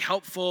all really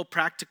helpful,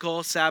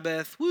 practical,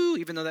 Sabbath, woo,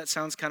 even though that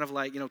sounds kind of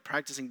like,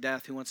 practicing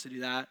death, who wants to do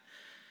that?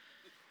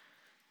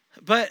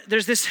 But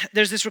there's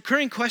this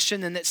recurring question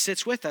then that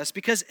sits with us,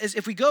 because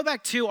if we go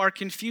back to our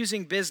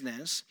confusing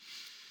business,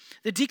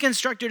 the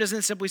deconstructor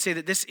doesn't simply say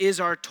that this is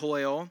our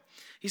toil.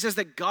 He says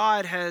that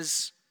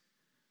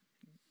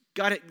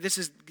this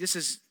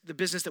is the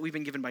business that we've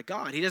been given by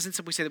God. He doesn't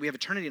simply say that we have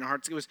eternity in our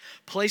hearts. It was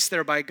placed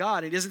there by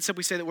God. He doesn't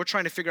simply say that we're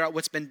trying to figure out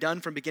what's been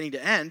done from beginning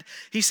to end.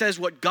 He says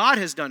what God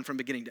has done from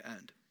beginning to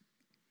end.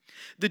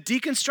 The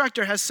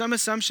deconstructor has some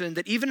assumption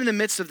that even in the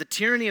midst of the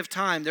tyranny of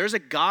time, there's a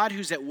God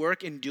who's at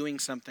work in doing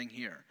something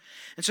here.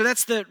 And so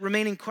that's the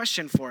remaining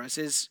question for us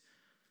is,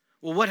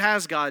 well, what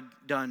has God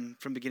done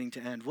from beginning to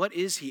end? What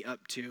is he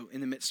up to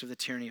in the midst of the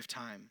tyranny of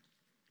time?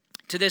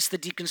 To this, the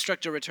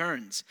deconstructor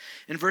returns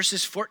in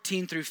verses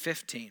 14 through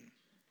 15,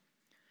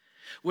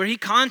 where he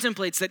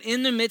contemplates that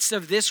in the midst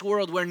of this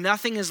world where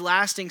nothing is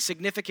lasting,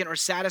 significant, or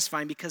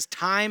satisfying because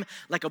time,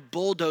 like a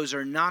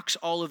bulldozer, knocks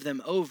all of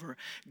them over,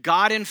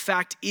 God, in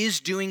fact, is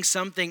doing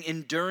something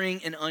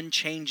enduring and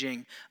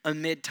unchanging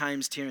amid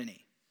time's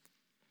tyranny.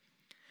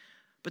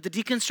 But the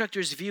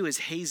deconstructor's view is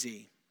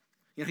hazy.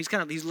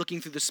 He's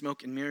looking through the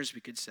smoke and mirrors,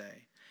 we could say.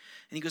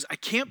 And he goes, I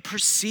can't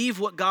perceive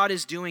what God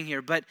is doing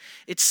here, but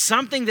it's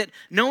something that,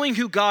 knowing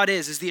who God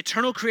is the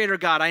eternal creator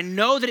God, I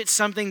know that it's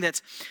something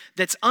that's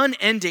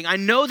unending. I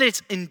know that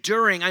it's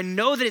enduring. I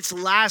know that it's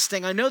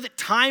lasting. I know that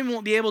time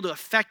won't be able to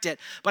affect it,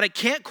 but I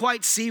can't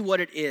quite see what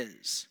it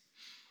is.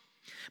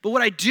 But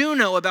what I do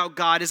know about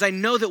God is I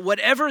know that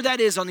whatever that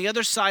is on the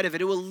other side of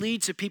it, it will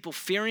lead to people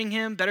fearing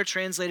him, better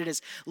translated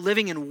as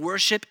living in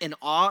worship and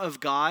awe of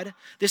God.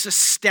 This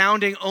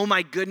astounding, oh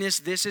my goodness,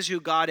 this is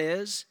who God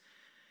is.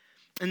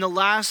 And the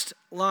last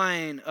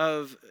line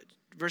of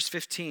verse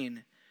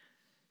 15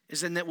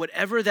 is then that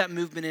whatever that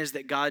movement is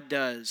that God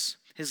does,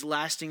 his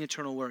lasting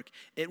eternal work,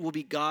 it will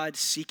be God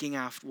seeking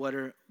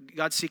after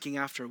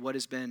what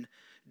has been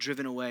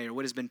driven away or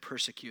what has been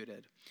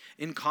persecuted.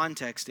 In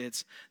context,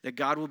 it's that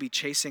God will be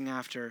chasing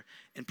after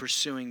and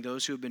pursuing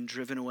those who have been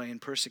driven away and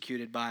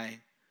persecuted by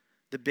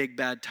the big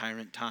bad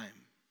tyrant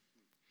time.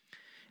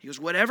 He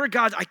goes, whatever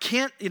God, I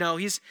can't,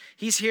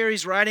 he's here,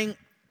 he's writing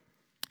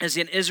as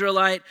an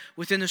Israelite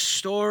within the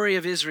story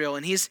of Israel.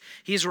 And he's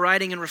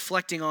writing and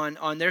reflecting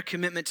on their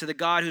commitment to the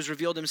God who's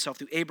revealed himself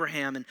through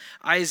Abraham and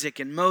Isaac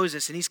and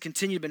Moses. And he's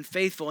continued to be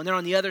faithful. And they're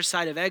on the other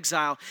side of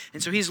exile.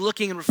 And so he's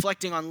looking and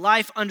reflecting on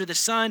life under the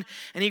sun.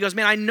 And he goes,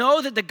 man, I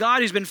know that the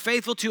God who's been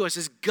faithful to us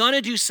is going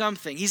to do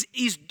something.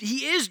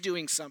 He is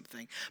doing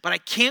something. But I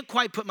can't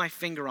quite put my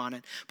finger on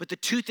it. But the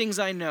two things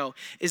I know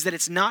is that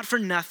it's not for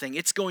nothing.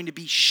 It's going to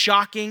be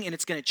shocking and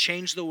it's going to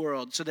change the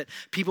world so that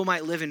people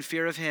might live in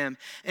fear of him.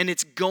 And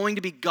it's going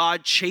to be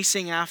God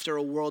chasing after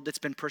a world that's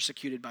been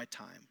persecuted by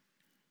time.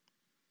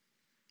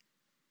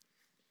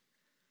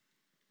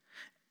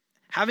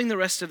 Having the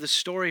rest of the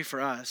story for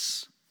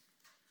us,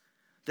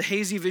 the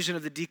hazy vision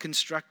of the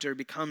deconstructor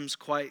becomes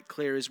quite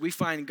clear as we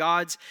find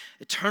God's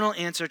eternal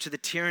answer to the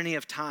tyranny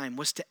of time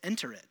was to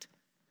enter it.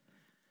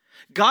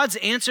 God's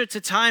answer to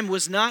time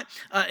was not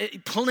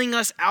pulling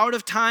us out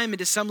of time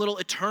into some little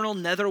eternal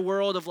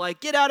netherworld of like,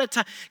 get out of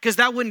time, because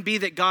that wouldn't be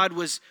that God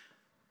was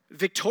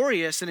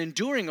victorious and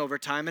enduring over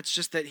time. It's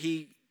just that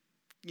he,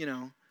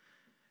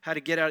 had to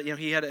get out.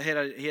 He had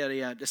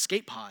a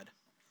escape pod.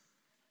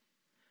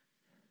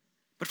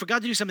 But for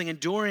God to do something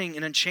enduring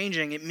and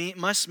unchanging, it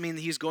must mean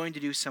that he's going to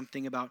do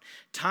something about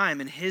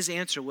time. And his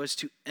answer was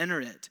to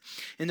enter it.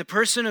 In the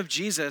person of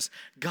Jesus,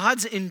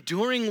 God's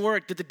enduring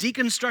work that the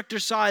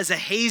deconstructor saw as a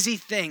hazy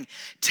thing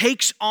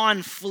takes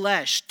on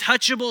flesh,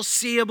 touchable,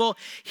 seeable,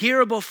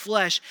 hearable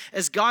flesh,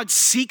 as God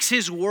seeks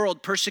his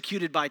world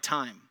persecuted by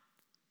time.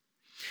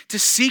 To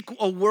seek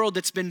a world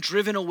that's been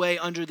driven away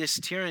under this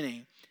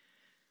tyranny.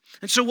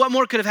 And so what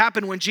more could have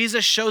happened when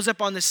Jesus shows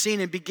up on the scene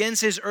and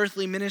begins his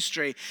earthly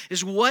ministry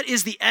is what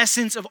is the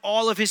essence of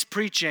all of his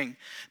preaching?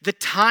 The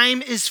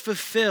time is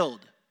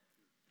fulfilled.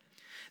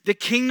 The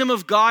kingdom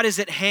of God is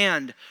at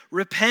hand.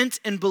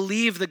 Repent and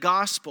believe the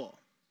gospel.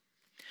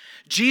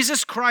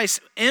 Jesus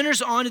Christ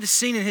enters onto the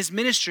scene in his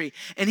ministry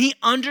and he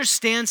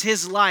understands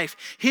his life,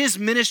 his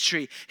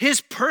ministry, his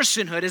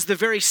personhood as the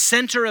very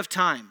center of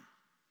time.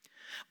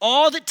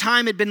 All that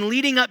time had been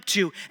leading up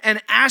to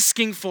and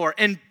asking for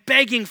and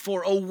begging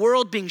for, a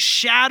world being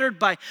shattered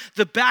by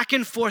the back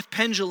and forth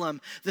pendulum,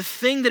 the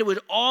thing that it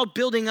would all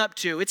building up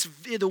to, it's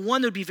the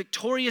one that would be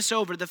victorious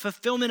over, the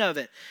fulfillment of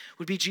it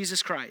would be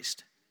Jesus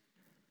Christ.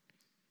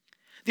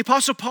 The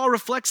Apostle Paul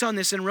reflects on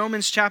this in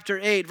Romans chapter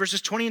 8,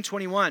 verses 20 and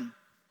 21.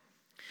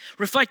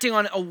 Reflecting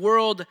on a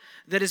world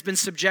that has been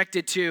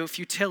subjected to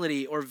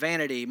futility or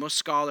vanity. Most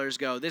scholars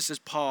go, this is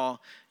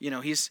Paul,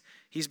 he's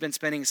been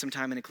spending some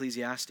time in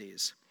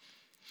Ecclesiastes.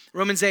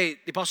 Romans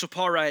 8, the Apostle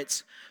Paul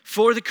writes,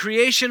 for the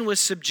creation was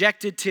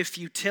subjected to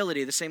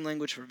futility, the same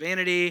language for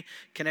vanity,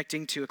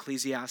 connecting to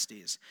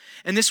Ecclesiastes.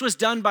 And this was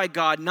done by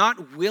God,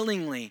 not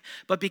willingly,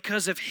 but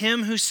because of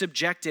him who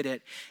subjected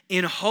it,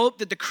 in hope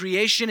that the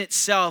creation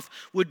itself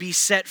would be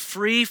set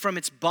free from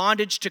its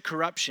bondage to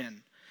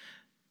corruption,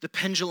 the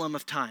pendulum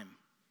of time.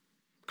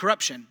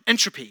 Corruption,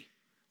 entropy,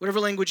 whatever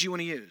language you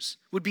want to use,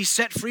 would be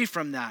set free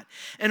from that.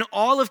 And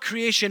all of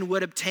creation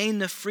would obtain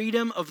the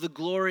freedom of the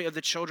glory of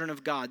the children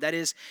of God. That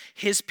is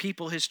his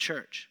people, his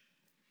church.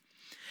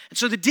 And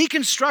so the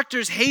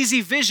deconstructor's hazy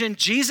vision,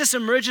 Jesus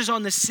emerges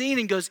on the scene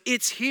and goes,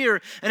 it's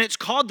here, and it's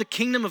called the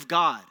kingdom of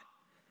God.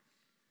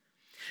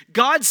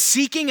 God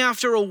seeking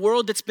after a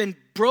world that's been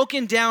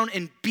broken down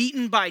and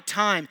beaten by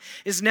time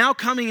is now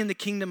coming in the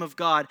kingdom of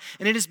God.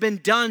 And it has been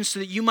done so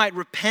that you might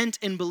repent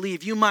and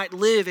believe. You might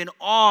live in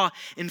awe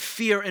and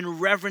fear and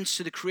reverence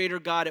to the Creator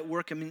God at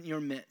work in your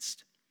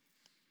midst.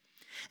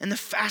 And the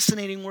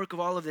fascinating work of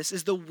all of this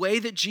is the way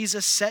that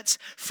Jesus sets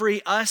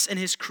free us and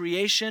his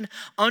creation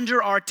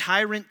under our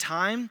tyrant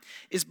time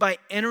is by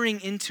entering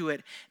into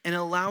it and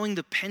allowing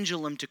the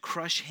pendulum to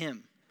crush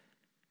him.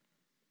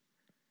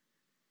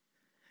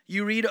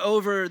 You read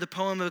over the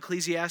poem of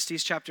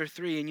Ecclesiastes chapter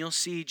 3 and you'll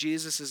see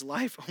Jesus'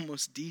 life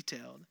almost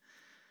detailed.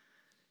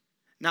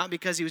 Not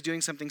because he was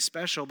doing something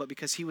special, but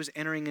because he was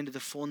entering into the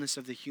fullness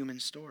of the human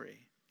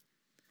story.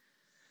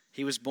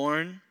 He was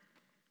born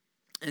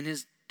and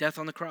his death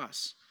on the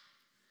cross.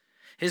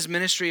 His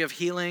ministry of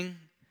healing,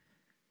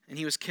 and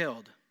he was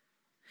killed.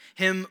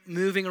 Him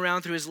moving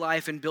around through his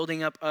life and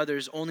building up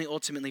others only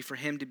ultimately for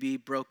him to be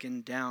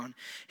broken down.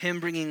 Him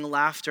bringing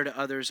laughter to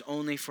others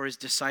only for his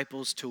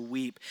disciples to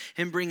weep.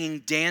 Him bringing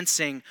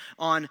dancing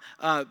on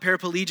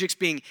paraplegics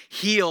being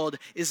healed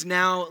is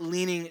now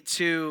leaning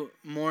to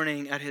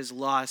mourning at his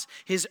loss.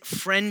 His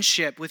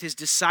friendship with his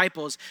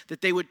disciples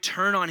that they would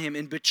turn on him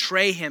and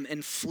betray him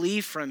and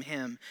flee from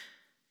him.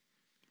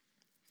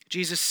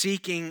 Jesus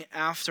seeking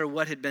after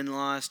what had been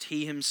lost,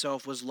 he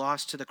himself was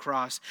lost to the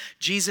cross.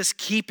 Jesus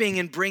keeping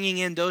and bringing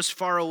in those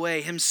far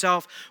away,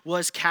 himself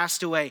was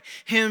cast away.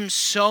 Him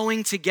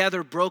sewing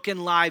together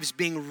broken lives,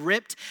 being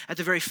ripped at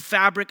the very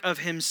fabric of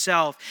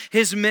himself.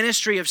 His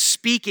ministry of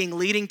speaking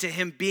leading to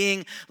him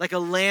being like a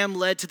lamb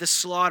led to the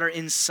slaughter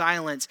in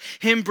silence.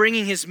 Him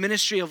bringing his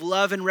ministry of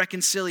love and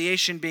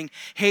reconciliation being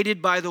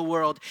hated by the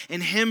world.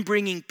 And him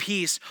bringing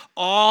peace.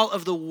 All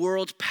of the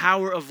world's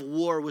power of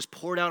war was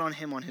poured out on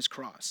him on his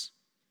cross.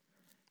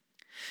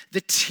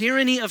 the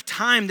tyranny of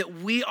time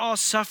that we all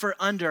suffer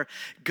under,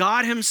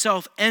 God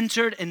himself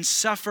entered and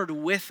suffered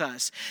with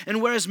us. And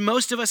whereas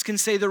most of us can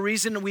say the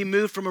reason we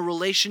moved from a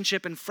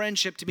relationship and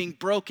friendship to being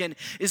broken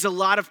is a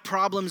lot of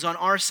problems on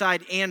our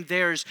side and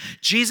theirs,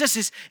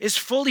 Jesus is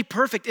fully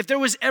perfect. If there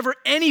was ever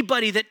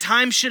anybody that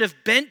time should have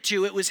bent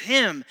to, it was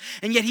him.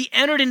 And yet he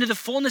entered into the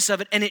fullness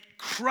of it, and it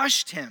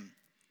crushed him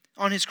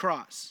on his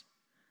cross.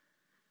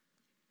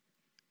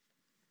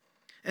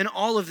 And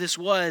all of this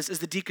was, as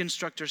the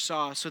deconstructor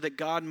saw, so that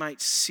God might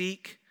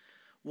seek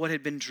what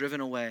had been driven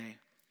away,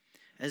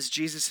 as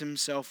Jesus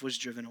himself was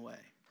driven away.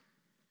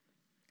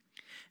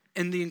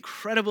 And the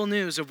incredible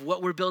news of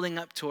what we're building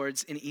up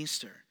towards in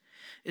Easter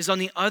is on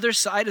the other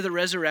side of the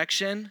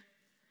resurrection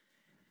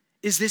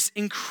is this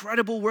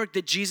incredible work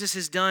that Jesus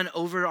has done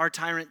over our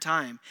tyrant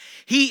time.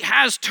 He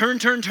has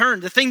turned.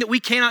 The thing that we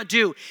cannot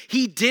do,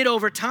 he did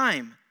over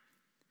time.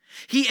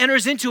 He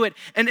enters into it,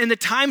 and the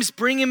times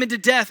bring him into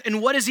death.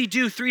 And what does he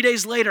do 3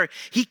 days later?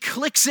 He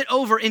clicks it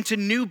over into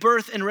new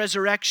birth and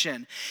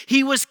resurrection.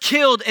 He was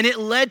killed, and it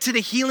led to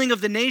the healing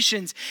of the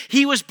nations.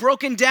 He was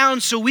broken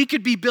down so we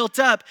could be built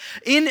up.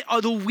 In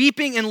the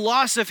weeping and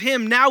loss of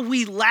him, now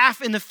we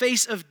laugh in the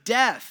face of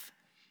death.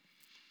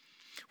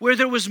 Where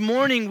there was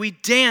mourning, we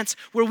dance.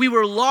 Where we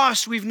were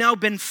lost, we've now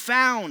been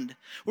found.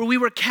 Where we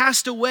were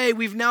cast away,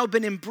 we've now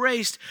been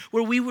embraced.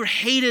 Where we were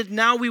hated,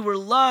 now we were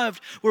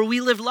loved. Where we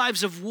lived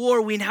lives of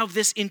war, we now have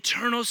this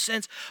internal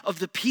sense of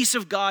the peace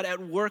of God at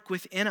work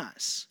within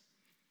us.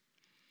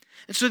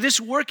 And so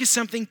this work is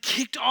something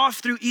kicked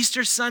off through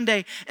Easter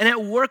Sunday and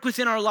at work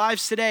within our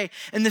lives today.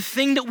 And the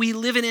thing that we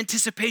live in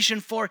anticipation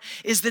for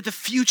is that the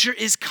future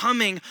is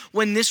coming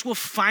when this will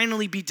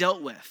finally be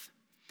dealt with.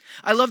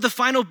 I love the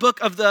final book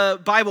of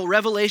the Bible,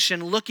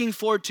 Revelation, looking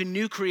forward to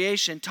new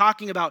creation,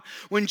 talking about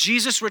when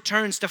Jesus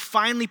returns to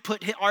finally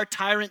put our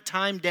tyrant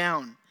time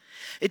down.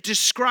 It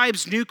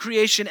describes new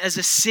creation as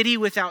a city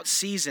without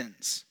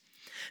seasons.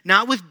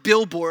 Not with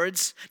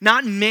billboards,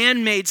 not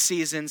man-made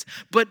seasons,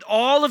 but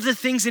all of the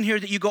things in here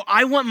that you go,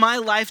 I want my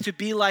life to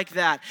be like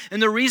that.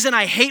 And the reason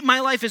I hate my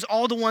life is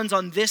all the ones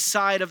on this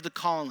side of the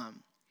column.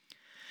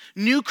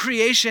 New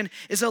creation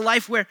is a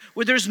life where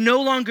there's no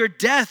longer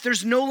death,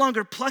 there's no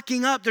longer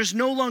plucking up, there's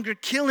no longer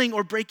killing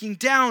or breaking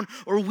down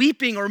or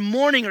weeping or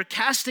mourning or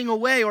casting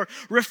away or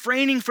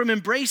refraining from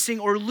embracing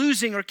or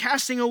losing or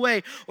casting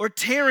away or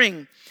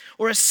tearing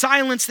or a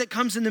silence that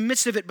comes in the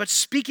midst of it, but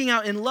speaking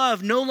out in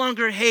love, no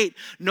longer hate,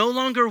 no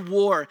longer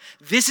war.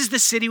 This is the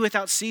city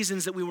without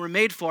seasons that we were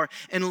made for,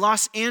 and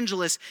Los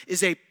Angeles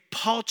is a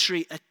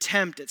paltry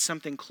attempt at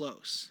something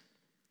close.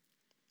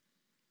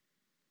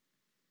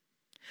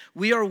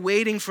 We are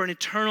waiting for an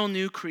eternal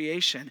new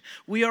creation.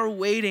 We are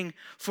waiting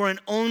for an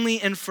only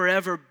and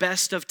forever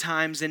best of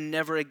times and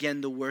never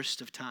again the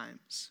worst of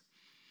times.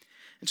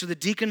 And so the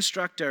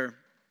deconstructor,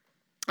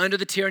 under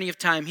the tyranny of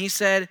time, he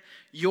said,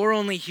 you're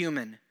only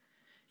human.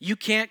 You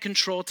can't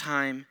control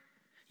time.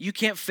 You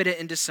can't fit it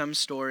into some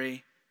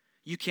story.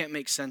 You can't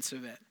make sense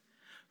of it.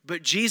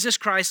 But Jesus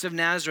Christ of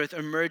Nazareth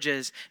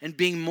emerges, and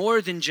being more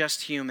than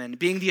just human,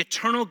 being the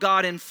eternal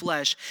God in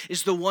flesh,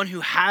 is the one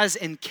who has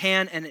and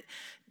can and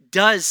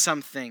does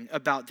something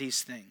about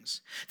these things.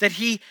 That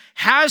he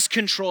has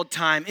controlled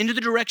time into the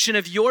direction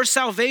of your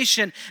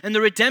salvation and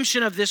the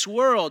redemption of this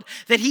world.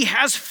 That he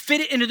has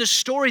fit it into the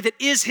story that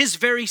is his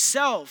very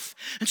self.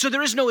 And so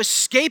there is no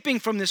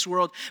escaping from this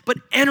world, but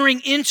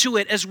entering into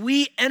it as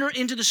we enter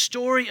into the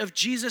story of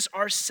Jesus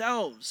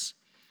ourselves.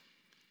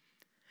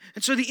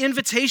 And so the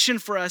invitation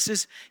for us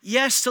is,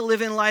 yes, to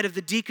live in light of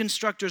the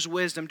deconstructor's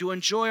wisdom, to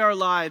enjoy our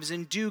lives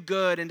and do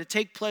good and to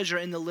take pleasure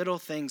in the little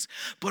things,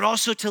 but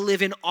also to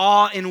live in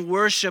awe and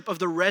worship of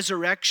the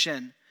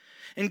resurrection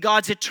and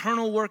God's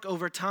eternal work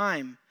over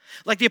time.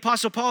 Like the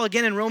Apostle Paul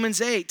again in Romans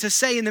 8, to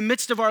say in the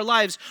midst of our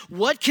lives,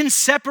 what can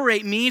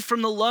separate me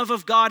from the love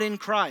of God in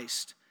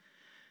Christ?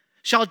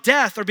 Shall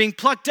death or being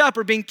plucked up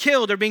or being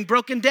killed or being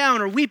broken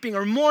down or weeping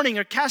or mourning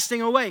or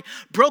casting away,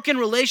 broken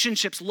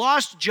relationships,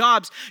 lost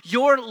jobs,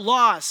 your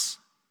loss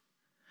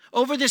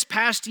over this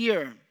past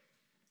year,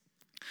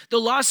 the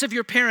loss of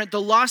your parent,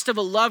 the loss of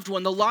a loved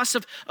one, the loss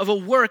of a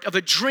work, of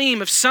a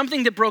dream, of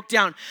something that broke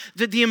down,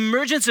 the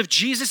emergence of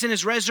Jesus and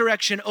his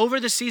resurrection over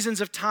the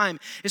seasons of time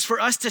is for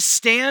us to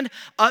stand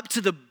up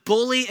to the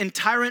bully and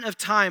tyrant of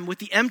time with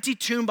the empty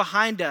tomb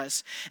behind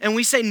us, and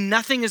we say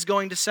nothing is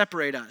going to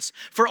separate us.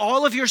 For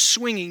all of your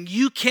swinging,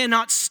 you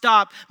cannot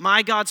stop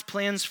my God's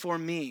plans for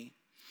me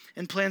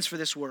and plans for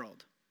this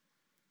world.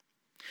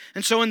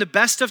 And so in the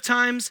best of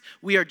times,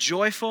 we are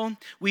joyful,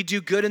 we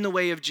do good in the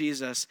way of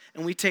Jesus,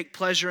 and we take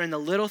pleasure in the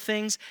little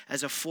things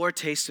as a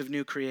foretaste of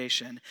new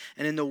creation.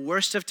 And in the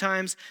worst of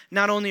times,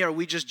 not only are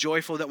we just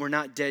joyful that we're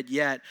not dead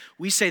yet,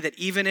 we say that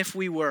even if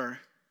we were,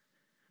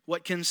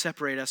 what can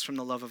separate us from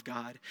the love of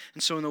God?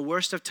 And so in the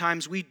worst of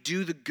times, we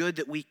do the good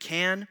that we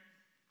can.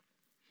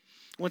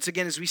 Once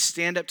again, as we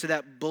stand up to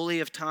that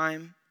bully of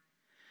time,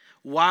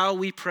 while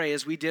we pray,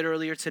 as we did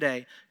earlier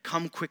today,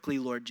 come quickly,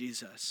 Lord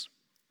Jesus.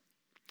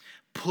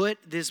 put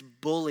this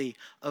bully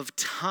of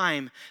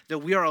time that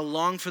we are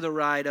along for the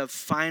ride of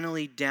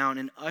finally down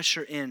and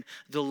usher in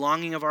the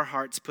longing of our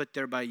hearts put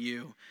there by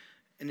you,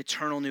 an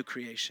eternal new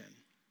creation.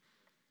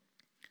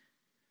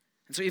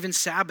 And so even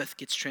Sabbath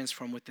gets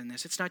transformed within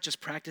this. It's not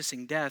just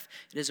practicing death,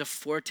 it is a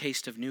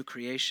foretaste of new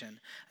creation,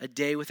 a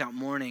day without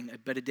mourning,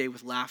 but a day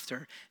with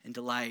laughter and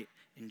delight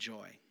and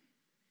joy.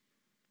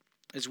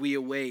 As we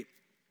await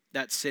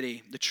that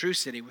city, the true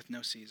city with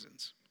no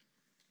seasons.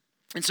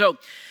 And so,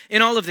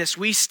 in all of this,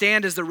 we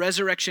stand as the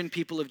resurrection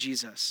people of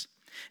Jesus.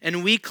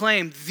 And we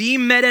claim the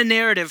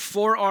meta-narrative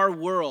for our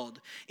world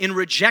in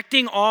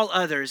rejecting all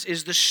others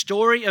is the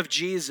story of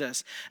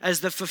Jesus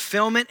as the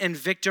fulfillment and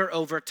victor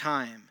over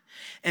time.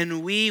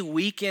 And we,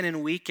 week in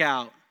and week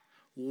out,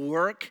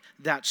 work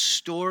that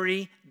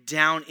story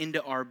down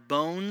into our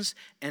bones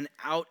and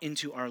out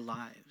into our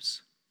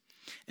lives.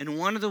 And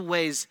one of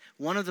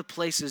the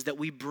places that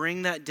we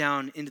bring that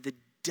down into the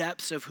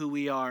depths of who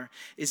we are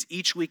is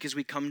each week as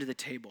we come to the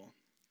table.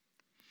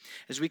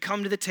 As we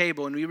come to the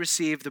table and we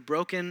receive the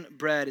broken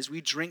bread, as we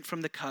drink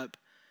from the cup,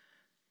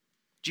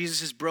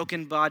 Jesus'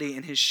 broken body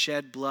and his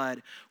shed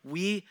blood,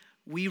 we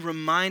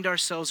remind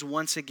ourselves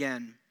once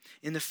again,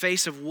 in the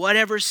face of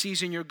whatever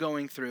season you're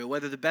going through,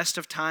 whether the best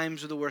of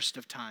times or the worst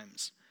of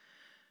times,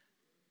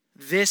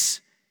 this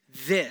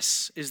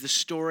is the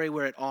story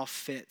where it all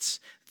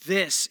fits.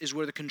 This is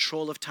where the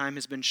control of time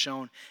has been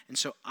shown, and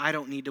so I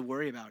don't need to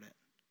worry about it.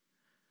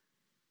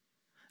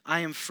 I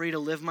am free to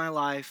live my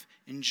life,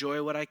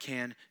 enjoy what I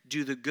can,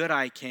 do the good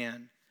I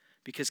can,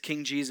 because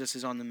King Jesus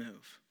is on the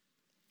move.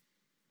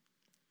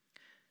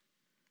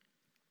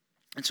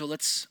 And so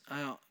let's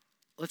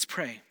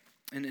pray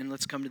and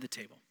let's come to the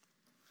table.